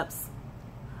 Queen of Cups,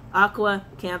 Aqua,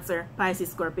 Cancer,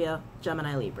 Pisces, Scorpio,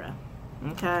 Gemini, Libra.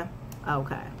 Okay?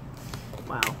 Okay.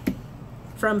 Wow.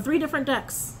 From 3 different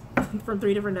decks. From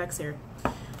 3 different decks here.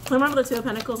 Tell me more about the Two of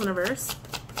Pentacles in reverse.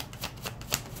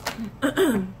 Tell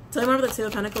me more about the Two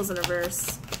of Pentacles in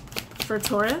reverse for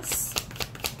Taurus.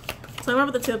 Tell me more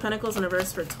about the Two of Pentacles in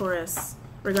reverse for Taurus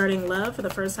regarding love for the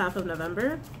first half of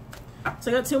November. So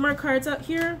I got 2 more cards out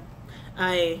here.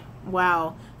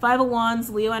 Wow. 5 of Wands,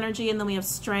 Leo energy, and then we have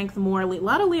Strength, more Leo. A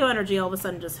lot of Leo energy all of a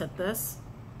sudden just hit this.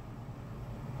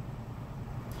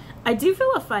 I do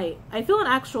feel a fight. I feel an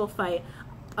actual fight.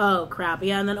 Oh, crap.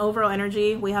 Yeah, and then overall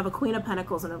energy, we have a Queen of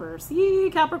Pentacles in reverse. Yee,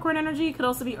 Capricorn energy could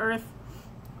also be Earth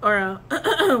or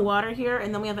water here.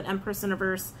 And then we have an Empress in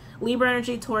reverse. Libra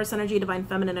energy, Taurus energy, Divine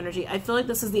Feminine energy. I feel like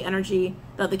this is the energy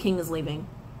that the king is leaving.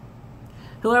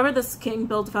 Whoever this king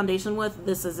built a foundation with,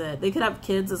 this is it. They could have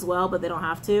kids as well, but they don't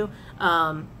have to.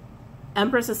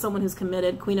 Empress is someone who's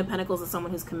committed. Queen of Pentacles is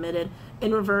someone who's committed.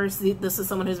 In reverse, this is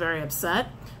someone who's very upset.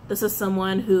 This is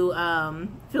someone who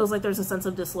feels like there's a sense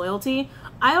of disloyalty.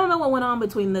 I don't know what went on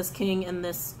between this king and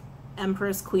this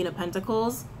Empress, Queen of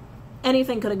Pentacles.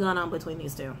 Anything could have gone on between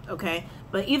these two, okay?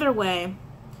 But either way,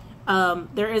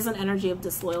 there is an energy of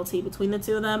disloyalty between the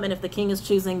two of them. And if the king is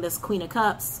choosing this Queen of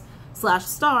Cups /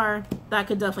 star, that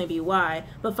could definitely be why.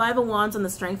 But 5 of Wands and the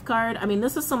Strength card, I mean,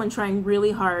 this is someone trying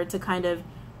really hard to kind of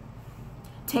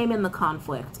tame in the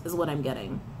conflict is what I'm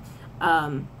getting.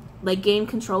 Like gain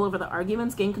control over the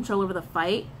arguments, gain control over the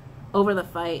fight,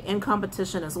 and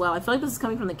competition as well. I feel like this is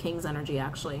coming from the king's energy,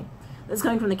 actually. This is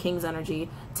coming from the king's energy.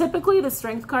 Typically, the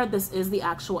Strength card, this is the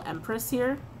actual Empress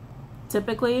here.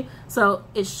 Typically. So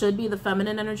it should be the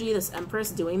feminine energy, this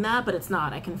Empress doing that, but it's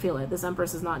not. I can feel it. This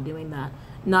Empress is not doing that.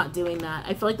 Not doing that.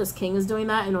 I feel like this king is doing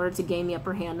that in order to gain the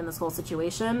upper hand in this whole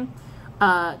situation.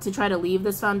 To try to leave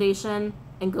this foundation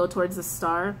and go towards the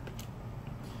star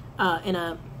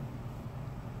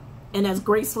in as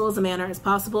graceful as a manner as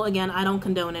possible. Again, I don't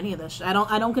condone any of this. I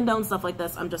don't condone stuff like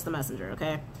this. I'm just a messenger,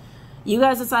 okay? You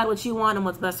guys decide what you want and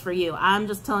what's best for you. I'm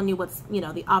just telling you what's, you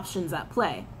know, the options at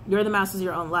play. You're the masters of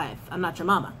your own life. I'm not your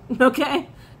mama, okay?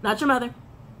 Not your mother.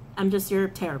 I'm just your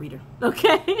tarot reader,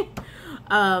 okay?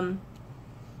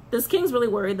 This king's really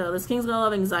worried, though. This king's got a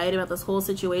lot of anxiety about this whole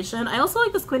situation. I also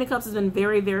like this Queen of Cups has been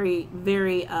very, very,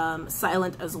 very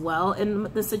silent as well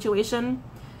in this situation.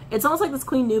 It's almost like this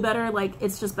queen knew better. Like,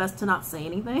 it's just best to not say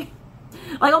anything.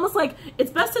 Like, almost like,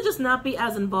 it's best to just not be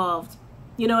as involved.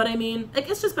 You know what I mean? Like,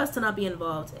 it's just best to not be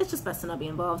involved. It's just best to not be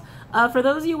involved. For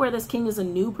those of you where this king is a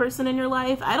new person in your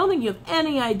life, I don't think you have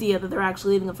any idea that they're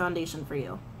actually leaving a foundation for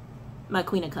you. My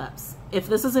Queen of Cups. If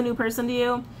this is a new person to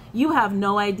you, you have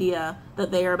no idea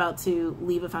that they are about to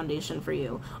leave a foundation for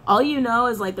you. All you know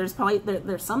is, like, there's probably,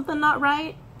 there's something not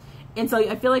right. And so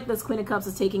I feel like this Queen of Cups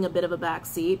is taking a bit of a back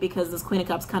seat because this Queen of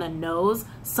Cups kind of knows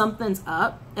something's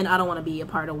up and I don't want to be a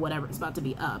part of whatever is about to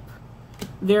be up.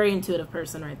 Very intuitive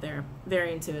person right there.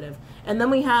 Very intuitive. And then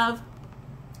we have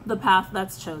the path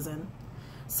that's chosen.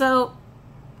 So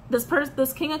this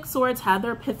King of Swords had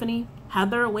their epiphany,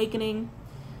 had their awakening,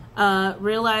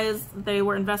 realized they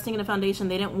were investing in a foundation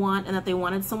they didn't want and that they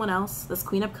wanted someone else. This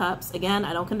Queen of Cups, again,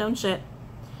 I don't condone shit.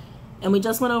 And we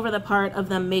just went over the part of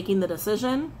them making the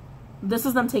decision. This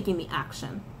is them taking the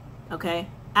action, okay?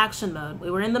 Action mode. We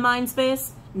were in the mind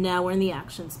space, now we're in the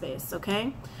action space,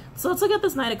 okay? So let's look at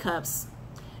this Knight of Cups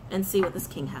and see what this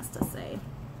king has to say.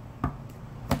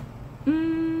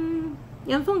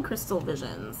 Yeah, I'm feeling crystal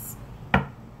visions. Tell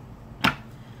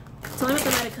me about the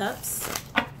Knight of Cups.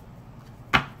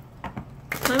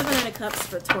 Tell me about the Knight of Cups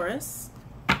for Taurus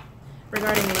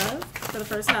regarding love for the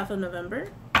first half of November.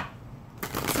 Tell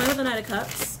me about the Knight of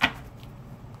Cups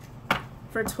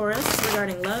for Taurus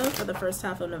regarding love for the first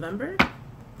half of November.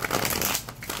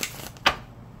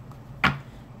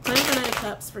 Tell me the Knight of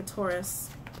Cups for Taurus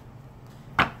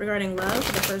regarding love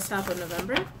for the first half of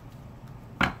November.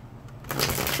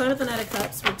 Tell me the Knight of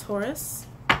Cups for Taurus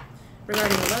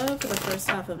regarding love for the first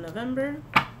half of November.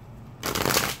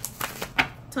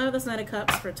 Tell me this Knight of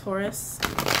Cups for Taurus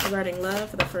regarding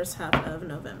love for the first half of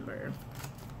November.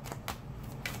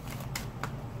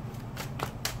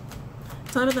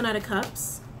 Tell me the Knight of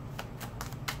Cups.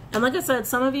 And like I said,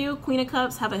 some of you, Queen of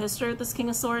Cups, have a history with this King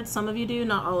of Swords. Some of you do,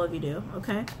 not all of you do,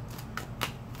 okay?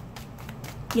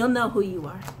 You'll know who you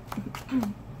are.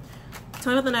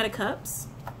 Tell me the Knight of Cups.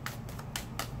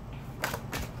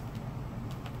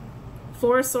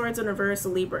 Four of Swords in reverse,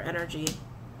 Libra energy.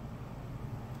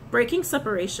 Breaking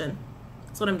separation.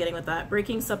 That's what I'm getting with that.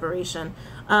 Breaking separation.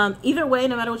 Either way,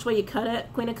 no matter which way you cut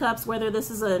it, Queen of Cups, whether this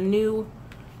is a new...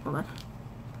 Hold on.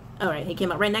 All right, he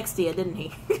came up right next to you, didn't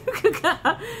he?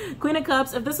 Queen of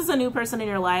Cups, if this is a new person in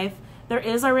your life, there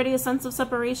is already a sense of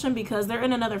separation because they're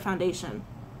in another foundation.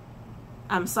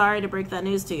 I'm sorry to break that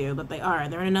news to you, but they are.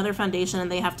 They're in another foundation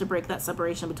and they have to break that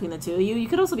separation between the two of you. You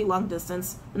could also be long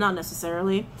distance, but not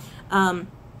necessarily. For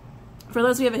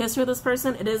those of you who have a history with this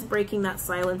person, it is breaking that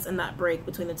silence and that break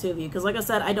between the two of you. Because like I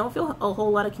said, I don't feel a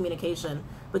whole lot of communication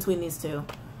between these two.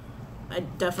 I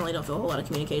definitely don't feel a whole lot of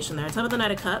communication there. Tell me the Knight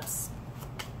of Cups.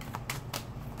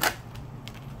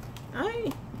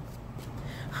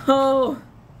 Oh,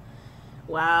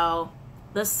 wow.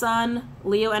 The Sun,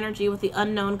 Leo energy with the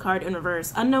unknown card in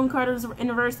reverse. Unknown card in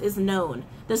reverse is known.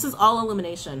 This is all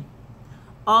illumination.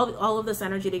 All of this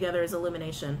energy together is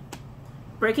illumination.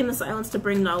 Breaking the silence to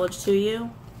bring knowledge to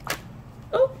you.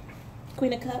 Oh,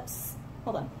 Queen of Cups.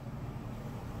 Hold on.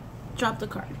 Drop the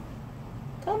card.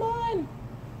 Come on.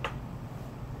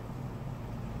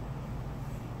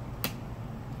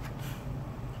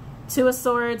 Two of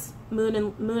Swords, Moon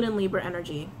and Libra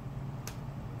energy.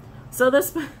 So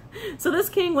this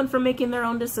king went from making their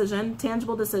own decision,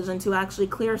 tangible decision, to actually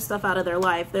clear stuff out of their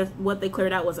life. What they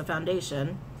cleared out was a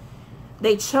foundation.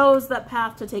 They chose that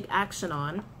path to take action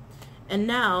on. And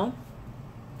now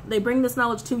they bring this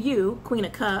knowledge to you, Queen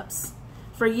of Cups,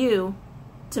 for you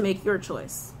to make your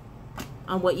choice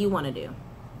on what you want to do.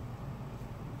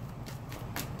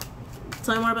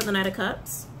 Tell me more about the Knight of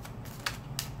Cups.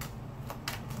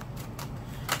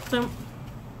 So,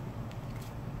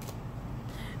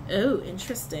 oh,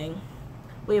 interesting.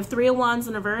 We have Three of Wands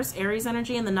in reverse, Aries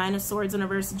energy, and the Nine of Swords in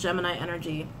reverse, Gemini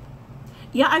energy.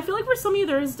 Yeah, I feel like for some of you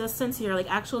there is distance here,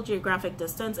 like actual geographic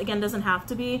distance. Again, doesn't have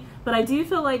to be, but I do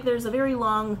feel like there's a very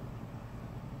long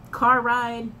car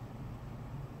ride,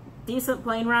 decent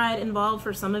plane ride involved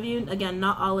for some of you. Again,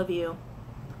 not all of you.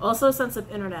 Also a sense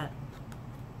of internet.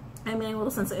 I'm getting a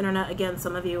little sense of internet. Again,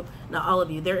 some of you, not all of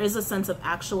you. There is a sense of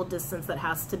actual distance that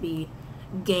has to be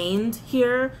gained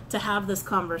here to have this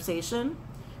conversation.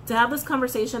 To have this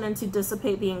conversation and to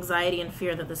dissipate the anxiety and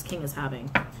fear that this king is having.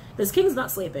 This king's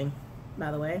not sleeping, by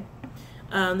the way.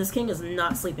 This king is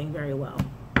not sleeping very well.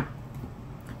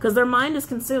 Because their mind is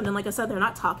consumed. And like I said, they're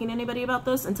not talking to anybody about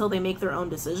this until they make their own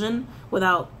decision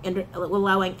without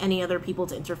allowing any other people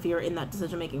to interfere in that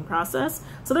decision-making process.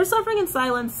 So they're suffering in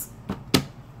silence.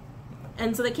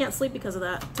 And so they can't sleep because of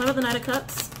that. Tell me about the Knight of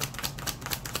Cups.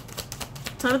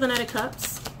 Tell me about the Knight of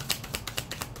Cups.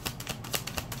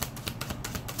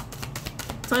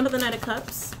 Tell me about the Knight of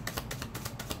Cups.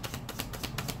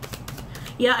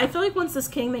 Yeah, I feel like once this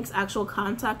king makes actual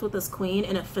contact with this queen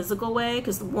in a physical way,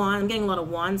 because the wand, I'm getting a lot of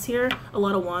wands here, a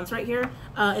lot of wands right here,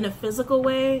 in a physical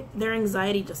way, their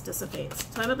anxiety just dissipates.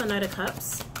 So I have the Knight of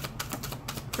Cups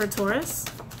for Taurus.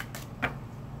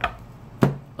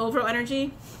 Overall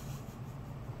energy,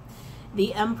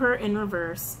 the Emperor in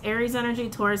reverse. Aries energy,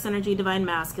 Taurus energy, Divine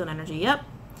Masculine energy. Yep.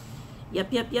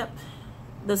 Yep.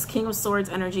 This King of Swords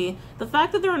energy. The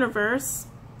fact that they're in reverse,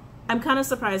 I'm kind of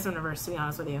surprised they're in reverse, to be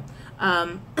honest with you.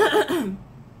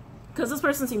 Because this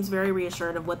person seems very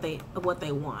reassured of what they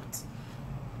want.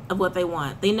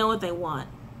 They know what they want.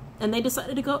 And they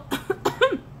decided to go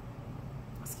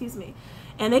excuse me.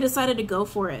 And they decided to go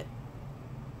for it.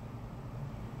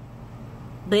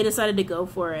 They decided to go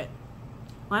for it.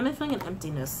 Why am I feeling an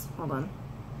emptiness? Hold on.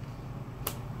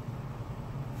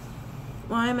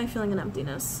 Why am I feeling an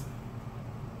emptiness?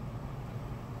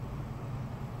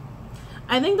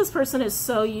 I think this person is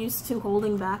so used to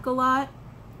holding back a lot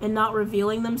and not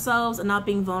revealing themselves and not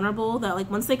being vulnerable that,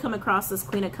 like, once they come across this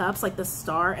Queen of Cups, like this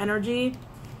star energy,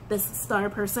 this star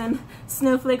person,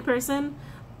 snowflake person,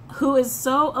 who is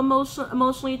so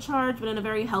emotionally charged, but in a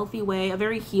very healthy way, a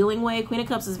very healing way. Queen of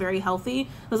Cups is very healthy.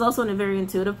 There's also a very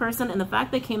intuitive person. And the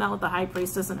fact they came out with the High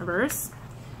Priestess in reverse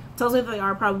tells me that they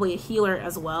are probably a healer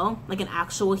as well, like an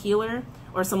actual healer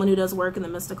or someone who does work in the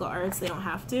mystical arts. They don't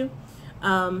have to.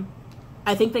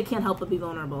 I think they can't help but be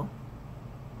vulnerable.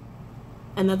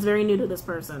 And that's very new to this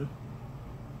person.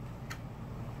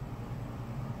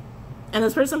 And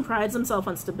this person prides themselves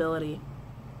on stability.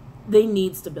 They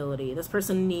need stability. This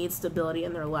person needs stability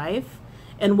in their life.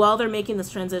 And while they're making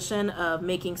this transition of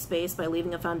making space by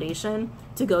leaving a foundation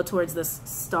to go towards this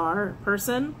star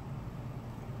person,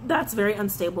 that's very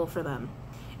unstable for them.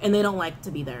 And they don't like to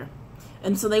be there.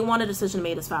 And so they want a decision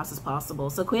made as fast as possible.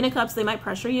 So Queen of Cups, they might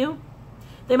pressure you.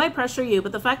 They might pressure you.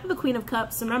 But the fact that the Queen of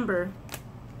Cups, remember,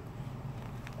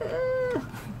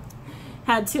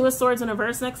 had Two of Swords in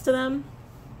reverse next to them,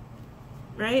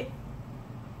 right?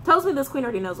 Tells me this queen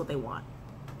already knows what they want.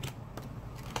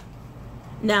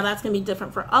 Now that's going to be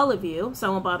different for all of you, so I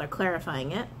won't bother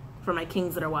clarifying it for my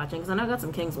kings that are watching, because I know I've got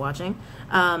some kings watching.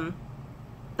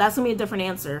 That's going to be a different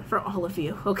answer for all of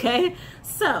you, okay?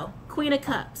 So, Queen of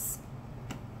Cups.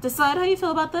 Decide how you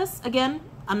feel about this. Again,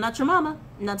 I'm not your mama.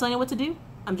 I'm not telling you what to do.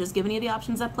 I'm just giving you the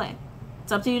options at play.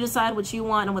 It's up to you to decide what you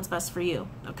want and what's best for you,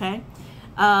 okay?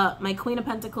 My Queen of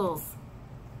Pentacles.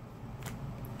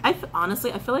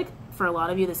 Honestly, I feel like for a lot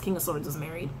of you, this King of Swords is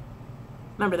married.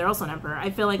 Remember, they're also an Emperor. I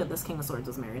feel like that this King of Swords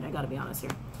is married. I gotta be honest here.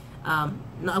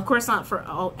 No, of course not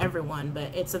for everyone,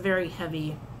 but it's a very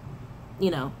heavy,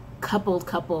 you know,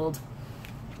 coupled,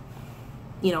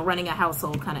 you know, running a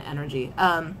household kind of energy.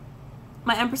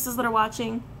 My Empresses that are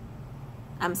watching,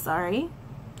 I'm sorry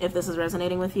if this is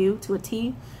resonating with you to a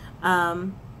T.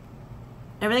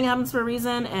 Everything happens for a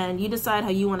reason, and you decide how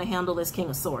you want to handle this King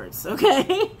of Swords,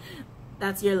 okay?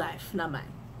 That's your life, not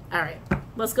mine. All right,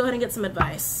 let's go ahead and get some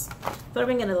advice. I thought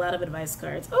we were getting a lot of advice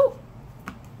cards. Oh,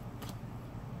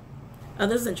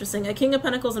 this is interesting. A King of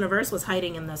Pentacles in reverse was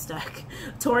hiding in this deck.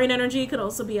 Taurian energy could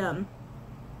also be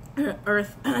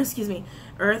Earth, excuse me,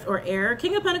 Earth or Air.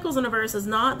 King of Pentacles in reverse is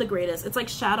not the greatest. It's like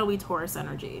shadowy Taurus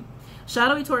energy.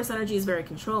 Shadowy Taurus energy is very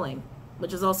controlling,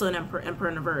 which is also an Emperor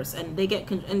in reverse. And they get,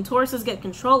 and Tauruses get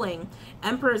controlling,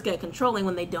 Emperors get controlling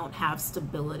when they don't have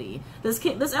stability.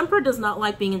 This Emperor does not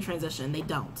like being in transition. They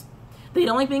don't. They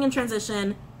don't like being in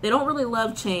transition. They don't really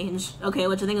love change, okay,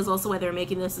 which I think is also why they're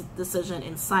making this decision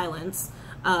in silence,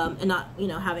 and not, you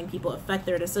know, having people affect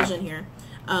their decision here.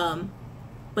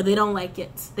 But they don't like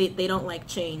it. They don't like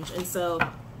change. And so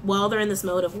while they're in this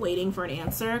mode of waiting for an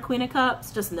answer, Queen of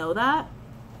Cups, just know that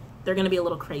they're going to be a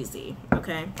little crazy,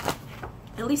 okay?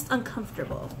 At least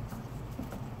uncomfortable.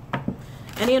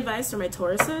 Any advice for my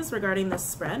Tauruses regarding this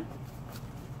spread?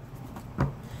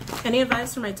 Any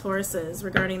advice for my Tauruses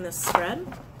regarding this spread?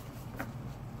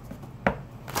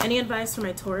 Any advice for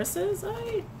my Tauruses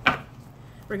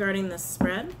regarding this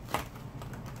spread?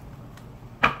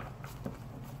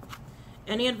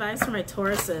 Any advice for my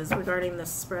Tauruses regarding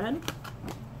this spread?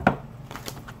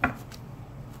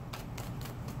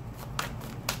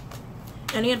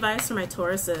 Any advice for my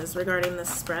Tauruses regarding this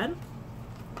spread?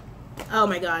 Oh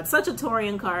my God, such a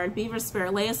Taurian card. Beaver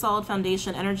Spirit, lay a solid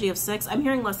foundation, energy of 6. I'm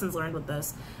hearing lessons learned with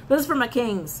this. This is for my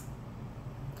kings.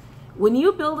 When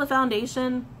you build a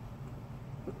foundation,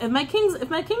 if my kings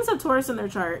have Taurus in their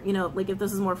chart, you know, like if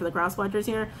this is more for the cross watchers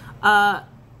here,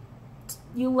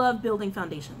 you love building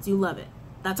foundations. You love it.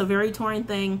 That's a very Taurian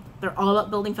thing. They're all about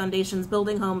building foundations,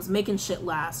 building homes, making shit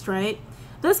last, right?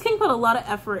 This king put a lot of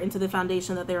effort into the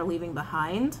foundation that they are leaving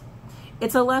behind.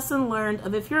 It's a lesson learned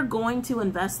of if you're going to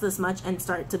invest this much and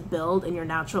start to build in your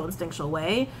natural instinctual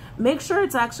way, make sure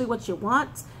it's actually what you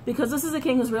want, because this is a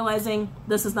king who's realizing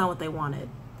this is not what they wanted.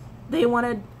 They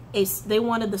wanted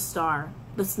the star,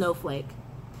 the snowflake.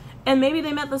 And maybe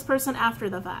they met this person after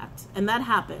the fact, and that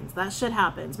happens. That shit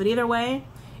happens. But either way,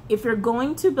 if you're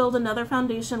going to build another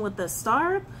foundation with this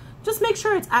star, just make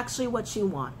sure it's actually what you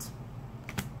want,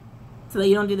 so that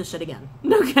you don't do this shit again.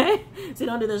 Okay? So you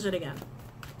don't do this shit again.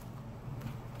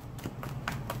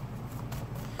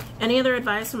 Any other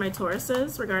advice for my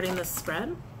Tauruses regarding this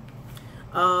spread?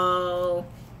 Oh,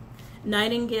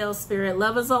 Nightingale Spirit.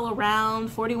 Love is all around.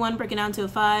 41 breaking down to a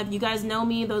 5. You guys know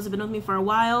me. Those have been with me for a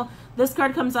while. This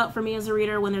card comes out for me as a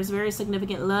reader when there's very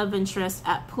significant love interest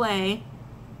at play.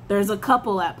 There's a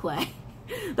couple at play.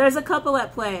 There's a couple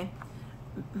at play.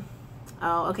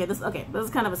 Oh, okay. This is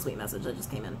kind of a sweet message that just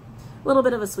came in. A little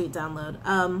bit of a sweet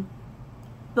download.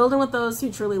 Building with those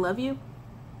who truly love you.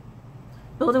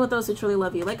 Building with those who truly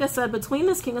love you. Like I said, between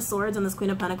this King of Swords and this Queen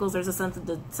of Pentacles, there's a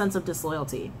sense of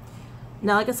disloyalty.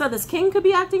 Now, like I said, this king could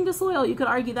be acting disloyal. You could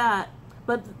argue that.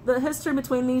 But the history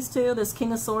between these two, this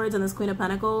King of Swords and this Queen of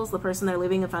Pentacles, the person they're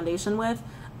leaving a foundation with,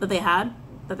 that they had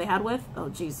with, oh,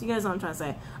 geez, you guys know what I'm trying to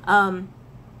say.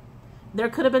 There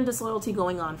could have been disloyalty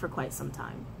going on for quite some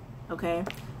time, okay?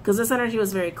 Because this energy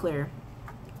was very clear.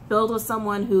 Build with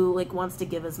someone who, like, wants to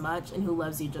give as much and who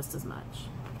loves you just as much.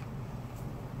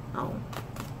 Oh.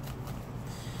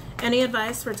 Any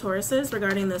advice for Tauruses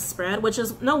regarding this spread? Which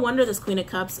is, no wonder this Queen of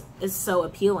Cups is so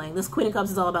appealing. This Queen of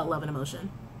Cups is all about love and emotion.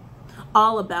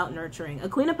 All about nurturing. A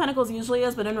Queen of Pentacles usually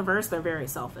is, but in reverse, they're very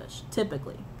selfish.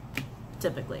 Typically.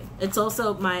 Typically. It's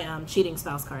also my cheating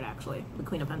spouse card, actually. The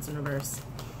Queen of Pentacles in reverse.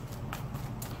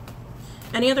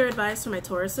 Any other advice for my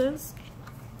Tauruses?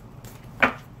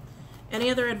 Any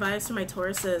other advice for my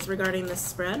Tauruses regarding this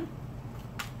spread?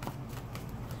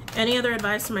 Any other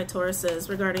advice for my Tauruses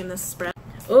regarding this spread?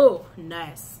 Oh,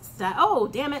 nice. Oh,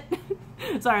 damn it.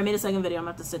 Sorry, I made a second video. I'm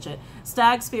going to have to stitch it.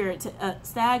 Stag Spirit.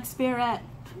 Stag Spirit.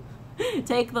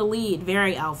 Take the lead.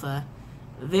 Very alpha.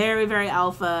 Very, very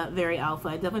alpha. Very alpha.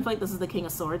 I definitely feel like this is the King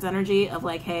of Swords energy of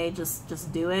like, hey,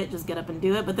 just do it. Just get up and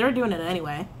do it. But they're doing it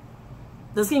anyway.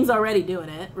 This king's already doing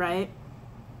it, right?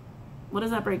 What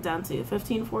does that break down to?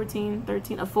 15, 14,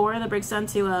 13, a 4 that breaks down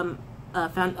to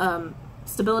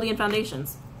stability and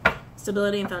foundations.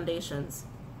 Stability and foundations.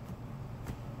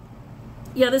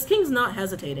 Yeah, this king's not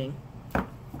hesitating.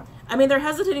 I mean, they're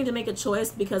hesitating to make a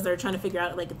choice because they're trying to figure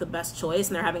out like the best choice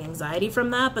and they're having anxiety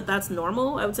from that, but that's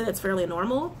normal. I would say that's fairly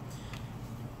normal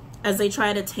as they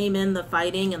try to tame in the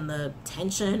fighting and the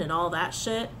tension and all that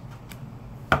shit.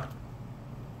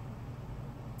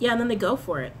 Yeah, and then they go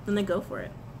for it. Then they go for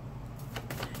it.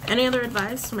 Any other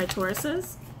advice for my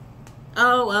Tauruses?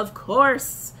 Oh, of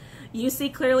course. You see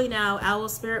clearly now. Owl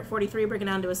Spirit 43 breaking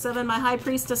down to a 7. My High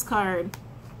Priestess card,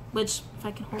 which, if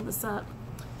I can hold this up,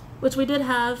 which we did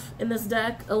have in this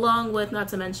deck, along with, not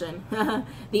to mention,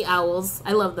 the owls.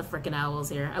 I love the frickin' owls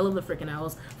here. I love the frickin'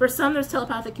 owls. For some, there's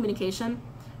telepathic communication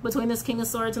between this King of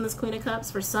Swords and this Queen of Cups.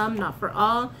 For some, not for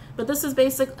all. But this is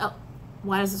basic. Oh,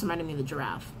 why is this reminding me of the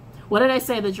giraffe? What did I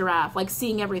say? The giraffe. Like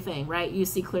seeing everything, right? You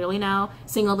see clearly now.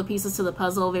 Seeing all the pieces to the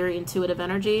puzzle. Very intuitive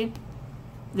energy.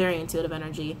 Very intuitive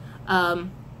energy.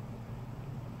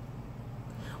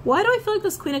 Why do I feel like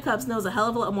this Queen of Cups knows a hell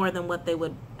of a lot more than what they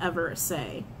would ever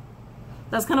say?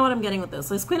 That's kind of what I'm getting with this.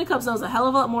 This Queen of Cups knows a hell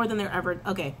of a lot more than they're ever...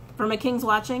 Okay, for my kings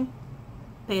watching,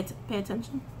 pay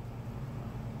attention.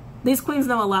 These queens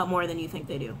know a lot more than you think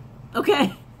they do.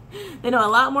 Okay? They know a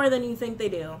lot more than you think they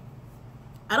do.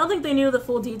 I don't think they knew the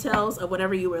full details of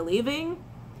whatever you were leaving,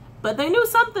 but they knew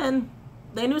something.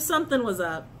 They knew something was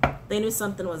up. They knew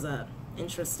something was up.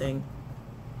 Interesting.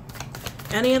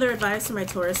 Any other advice for my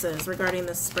Tauruses regarding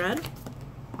this spread?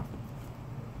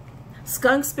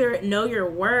 Skunk Spirit, know your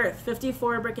worth.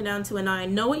 54 breaking down to a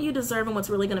 9. Know what you deserve and what's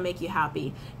really going to make you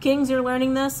happy. Kings, you're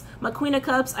learning this. My Queen of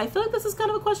Cups, I feel like this is kind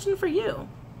of a question for you.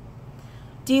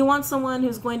 Do you want someone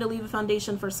who's going to leave a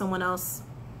foundation for someone else?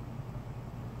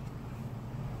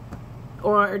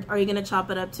 Or are you going to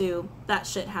chop it up to, that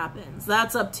shit happens?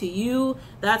 That's up to you.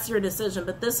 That's your decision.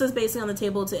 But this is basically on the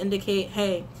table to indicate,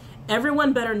 hey,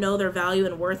 everyone better know their value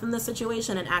and worth in this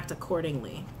situation and act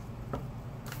accordingly.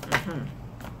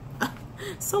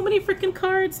 So many freaking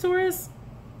cards, Taurus.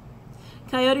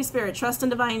 Coyote Spirit, Trust and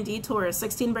Divine Detour,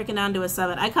 16 breaking down to a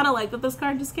 7. I kind of like that this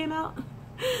card just came out.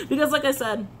 Because like I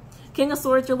said, King of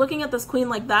Swords, you're looking at this queen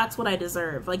like that's what I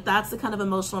deserve. Like that's the kind of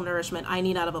emotional nourishment I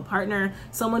need out of a partner.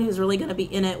 Someone who's really going to be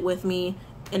in it with me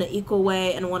in an equal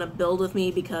way and want to build with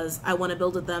me because I want to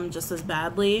build with them just as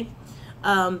badly.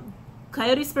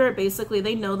 Coyote spirit, basically,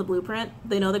 they know the blueprint,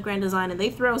 they know the grand design, and they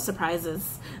throw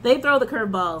surprises. They throw the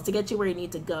curveballs to get you where you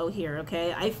need to go here,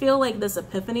 okay? I feel like this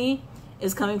epiphany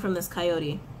is coming from this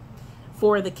coyote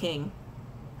for the king.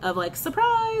 Of like,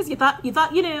 surprise, you thought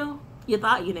you knew. You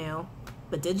thought you knew.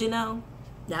 But did you know?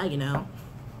 Now you know.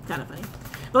 Kind of funny.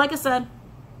 But like I said,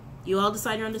 you all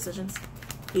decide your own decisions.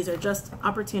 These are just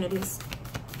opportunities.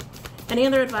 Any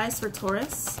other advice for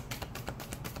Taurus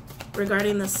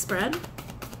regarding this spread?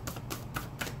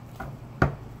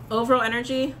 Overall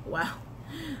energy, wow.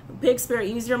 Big Spirit,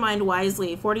 use your mind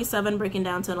wisely. 47 breaking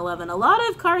down to an 11. A lot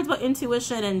of cards about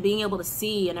intuition and being able to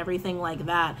see and everything like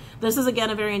that. This is, again,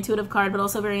 a very intuitive card, but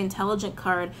also a very intelligent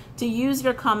card. To use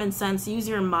your common sense, use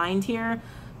your mind here.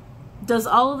 Does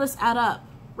all of this add up,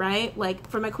 right? Like,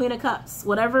 for my Queen of Cups,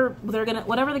 whatever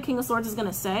the King of Swords is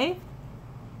gonna say,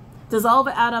 does all of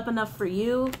it add up enough for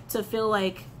you to feel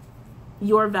like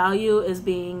your value is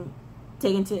being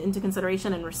taken into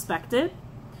consideration and respected?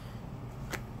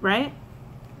 Right?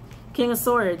 King of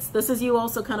Swords, this is you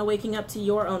also kind of waking up to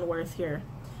your own worth here.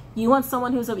 You want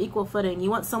someone who's of equal footing. You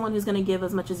want someone who's going to give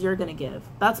as much as you're going to give.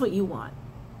 That's what you want.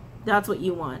 That's what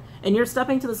you want. And you're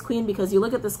stepping to this queen because you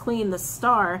look at this queen, this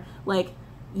star, like,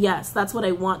 yes, that's what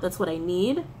I want. That's what I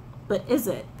need. But is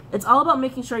it? It's all about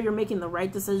making sure you're making the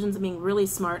right decisions and being really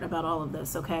smart about all of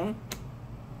this, okay?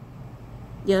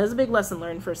 Yeah, there's a big lesson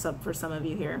learned for some of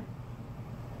you here.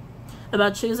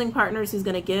 About choosing partners who's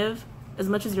going to give as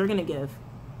much as you're going to give.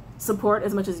 Support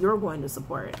as much as you're going to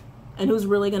support. And who's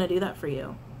really going to do that for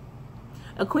you.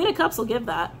 A Queen of Cups will give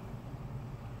that.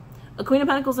 A Queen of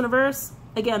Pentacles in reverse,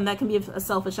 again, that can be a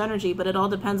selfish energy, but it all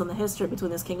depends on the history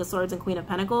between this King of Swords and Queen of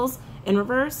Pentacles in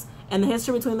reverse. And the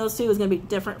history between those two is going to be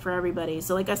different for everybody.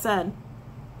 So like I said,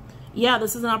 yeah,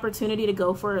 this is an opportunity to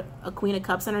go for a Queen of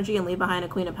Cups energy and leave behind a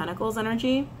Queen of Pentacles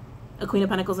energy. A Queen of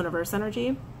Pentacles in reverse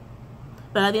energy.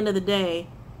 But at the end of the day,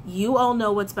 you all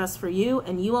know what's best for you,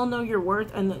 and you all know your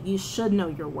worth, and that you should know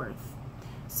your worth.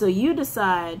 So you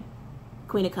decide,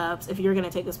 Queen of Cups, if you're going to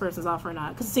take this person's offer or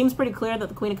not. Because it seems pretty clear that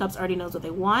the Queen of Cups already knows what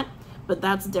they want, but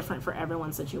that's different for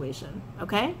everyone's situation.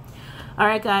 Okay? All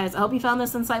right, guys. I hope you found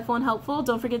this insightful and helpful.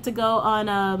 Don't forget to go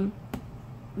on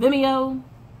Vimeo,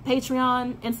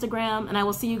 Patreon, Instagram, and I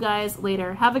will see you guys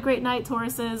later. Have a great night,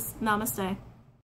 Tauruses. Namaste.